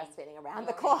 Breastfeeding around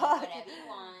the clock. Whatever you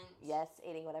want. Yes,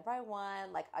 eating whatever I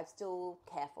want. Like, I'm still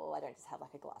careful. I don't just have,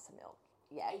 like, a glass of milk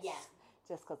yet. Yeah.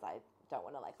 Just because I don't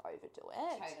want to like overdo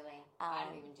it. Totally. I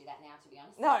don't even do that now, to be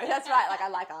honest. No, that's right. Like I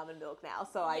like almond milk now,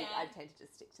 so I tend to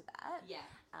just stick to that. Yeah.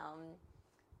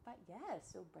 But yeah,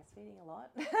 still breastfeeding a lot.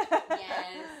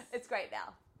 Yes. It's great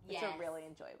now. Yes. It's a really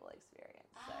enjoyable experience.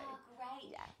 So,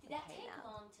 great. Yeah. Did that take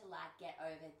long to like get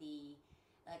over the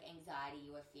like anxiety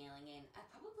you were feeling? And I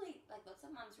probably like lots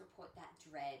of mums report that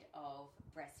dread of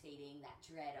breastfeeding, that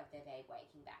dread of their babe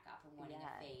waking back up and wanting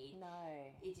to feed. No.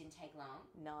 It didn't take long?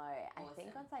 No. Awesome. I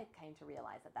think once I came to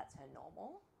realise that that's her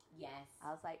normal, yes, I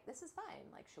was like, this is fine.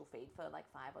 Like she'll feed for like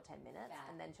 5 or 10 minutes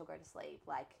Fab. and then she'll go to sleep.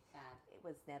 Like it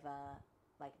was never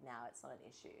like now it's not an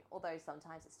issue. Although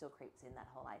sometimes it still creeps in that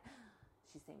whole like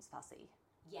she seems fussy.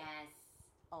 Yes.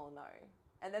 Oh no.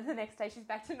 And then the next day she's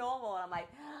back to normal and I'm like,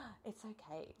 it's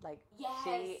okay. Like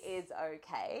she is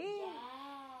okay.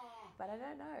 Yeah. But I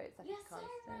don't know. It's like You're a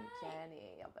constant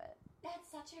journey of it. That's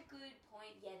such a good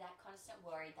point. Yeah, that constant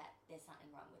worry that there's something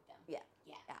wrong with them. Yeah.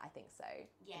 Yeah. Yeah, I think so.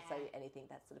 Yeah. And so anything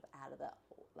that's sort of out of the,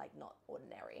 like, not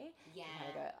ordinary, Yeah. you kind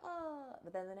of go, oh,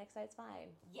 but then the next day it's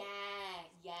fine. Yeah.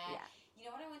 Yeah. You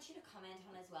know what I want you to comment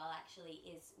on as well, actually,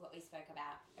 is what we spoke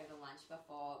about over lunch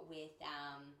before with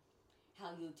how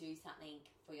you'll do something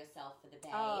for yourself for the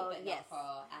babe, but not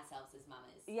for ourselves as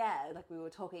mamas. Yeah, like we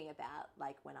were talking about,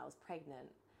 like when I was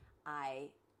pregnant, I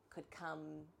could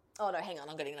come... Oh, no, hang on,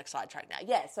 I'm getting like sidetracked now.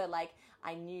 Yeah, so like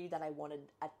I knew that I wanted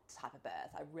a type of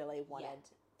birth. I really wanted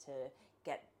to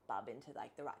get Bub into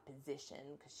like the right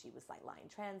position because she was like lying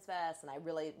transverse and I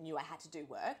really knew I had to do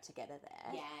work to get her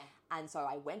there. Yeah. And so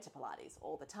I went to Pilates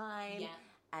all the time. Yeah.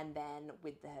 And then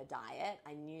with her diet,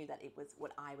 I knew that it was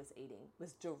what I was eating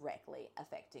was directly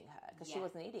affecting her because she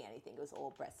wasn't eating anything. It was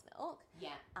all breast milk.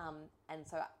 Yeah. And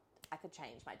so I could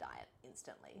change my diet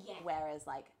instantly. Yeah. Whereas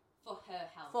like... For her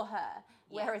health. For her.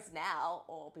 Yeah. Whereas now,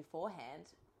 or beforehand,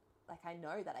 like I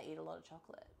know that I eat a lot of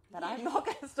chocolate. But I'm not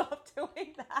going to stop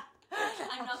doing that.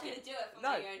 I'm not going to do it for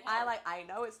my own health. I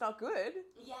know it's not good.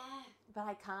 Yeah.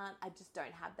 But I just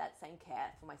don't have that same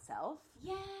care for myself.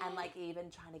 Yeah. And like even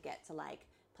trying to get to like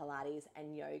Pilates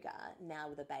and yoga now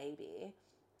with a baby,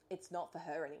 it's not for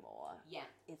her anymore. Yeah.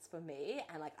 It's for me.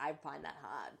 And like I find that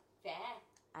hard. Fair.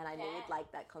 And I need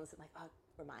like that constant like,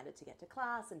 reminder to get to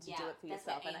class and to do it for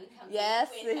yourself. And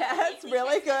it's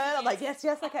really good. I'm like, yes,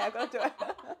 okay, I've got to do it.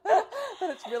 But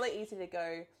it's really easy to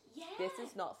go, this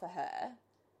is not for her.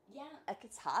 Yeah. Like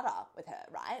it's harder with her,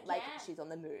 right? Like she's on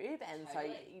the move and so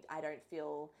I don't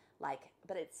feel like,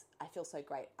 but I feel so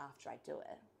great after I do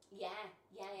it. Yeah.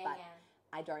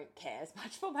 I don't care as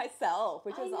much for myself,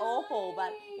 which is awful,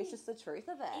 but it's just the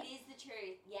truth of it. It is the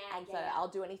truth, yeah. And so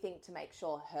I'll do anything to make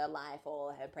sure her life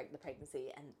or her the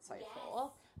pregnancy and so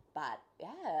forth. But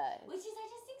which is, I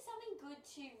just think, something good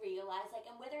to realise, like,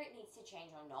 and whether it needs to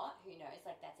change or not, who knows?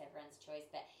 Like, that's everyone's choice.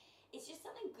 But it's just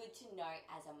something good to know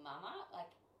as a mama.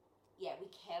 Like, yeah, we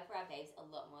care for our babes a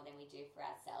lot more than we do for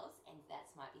ourselves, and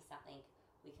that might be something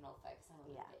we can all focus on a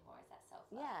little bit more as that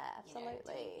self-love. Yeah, absolutely. You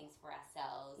know, doing things for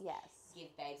ourselves. Yes. Give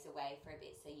babes away for a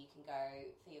bit so you can go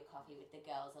for your coffee with the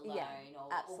girls alone or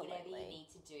whatever you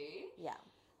need to do. Yeah.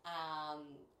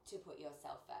 To put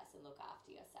yourself first and look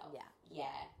after yourself. Yeah.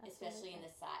 Especially in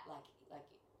the side like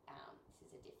this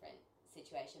is a different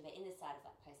situation, but in the side of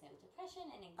like postnatal depression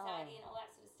and anxiety and all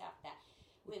that sort of stuff that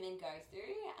women go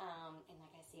through. And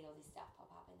like I see all this stuff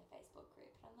pop up in the Facebook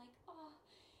group, and I'm like,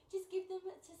 just give them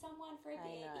to someone for a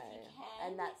bit if you can.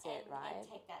 And that's it, right? And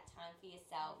take that time for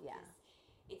yourself. Yeah.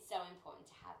 It's so important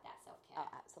to have that self-care. Oh,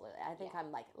 absolutely. I think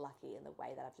I'm like lucky in the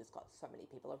way that I've just got so many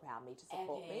people around me to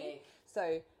support me.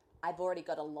 So I've already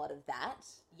got a lot of that.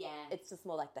 Yeah. It's just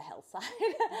more like the health side.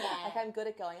 Yeah. Like I'm good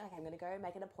at going, like I'm going to go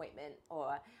make an appointment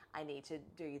or I need to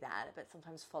do that. But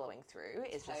sometimes following through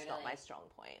is just not my strong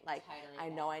point. Like I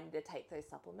know I need to take those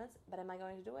supplements, but am I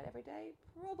going to do it every day?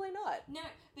 Probably not. No,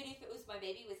 but if it was my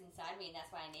baby was inside me and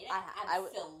that's why I need it,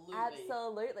 absolutely.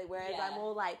 Absolutely. Whereas I'm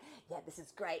all like, this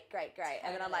is great. Totally.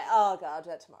 And then I'm like, oh God, I'll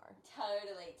do that tomorrow.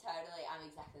 Totally. I'm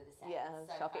exactly the same. Yeah,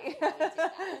 so shocking.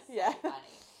 Yeah.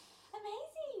 Funny.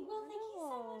 Amazing. Well, thank you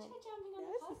so much for jumping on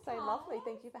the podcast. This is so lovely.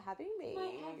 Thank you for having me.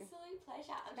 My absolute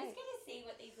pleasure. I'm just going to see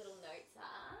what these little notes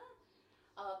are.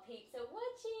 Oh, peeps are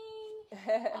watching.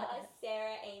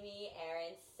 Sarah, Amy,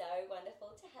 Erin, so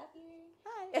wonderful to have you.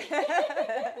 Hi.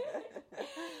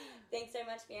 Thanks so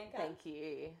much, Bianca. Thank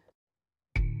you.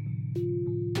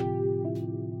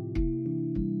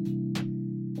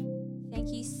 Thank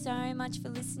you so much for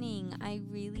listening. I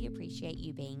really appreciate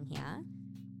you being here.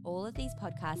 All of these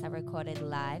podcasts are recorded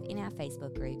live in our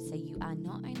Facebook group, so you are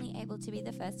not only able to be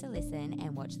the first to listen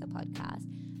and watch the podcast,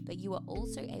 but you are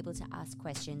also able to ask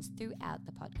questions throughout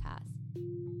the podcast.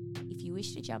 If you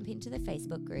wish to jump into the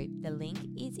Facebook group, the link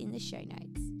is in the show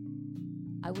notes.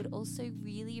 I would also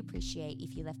really appreciate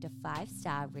if you left a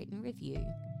 5-star written review,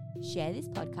 share this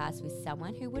podcast with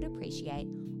someone who would appreciate,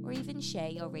 or even share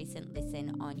your recent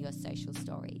listen on your social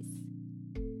stories.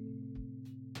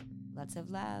 Lots of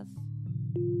love.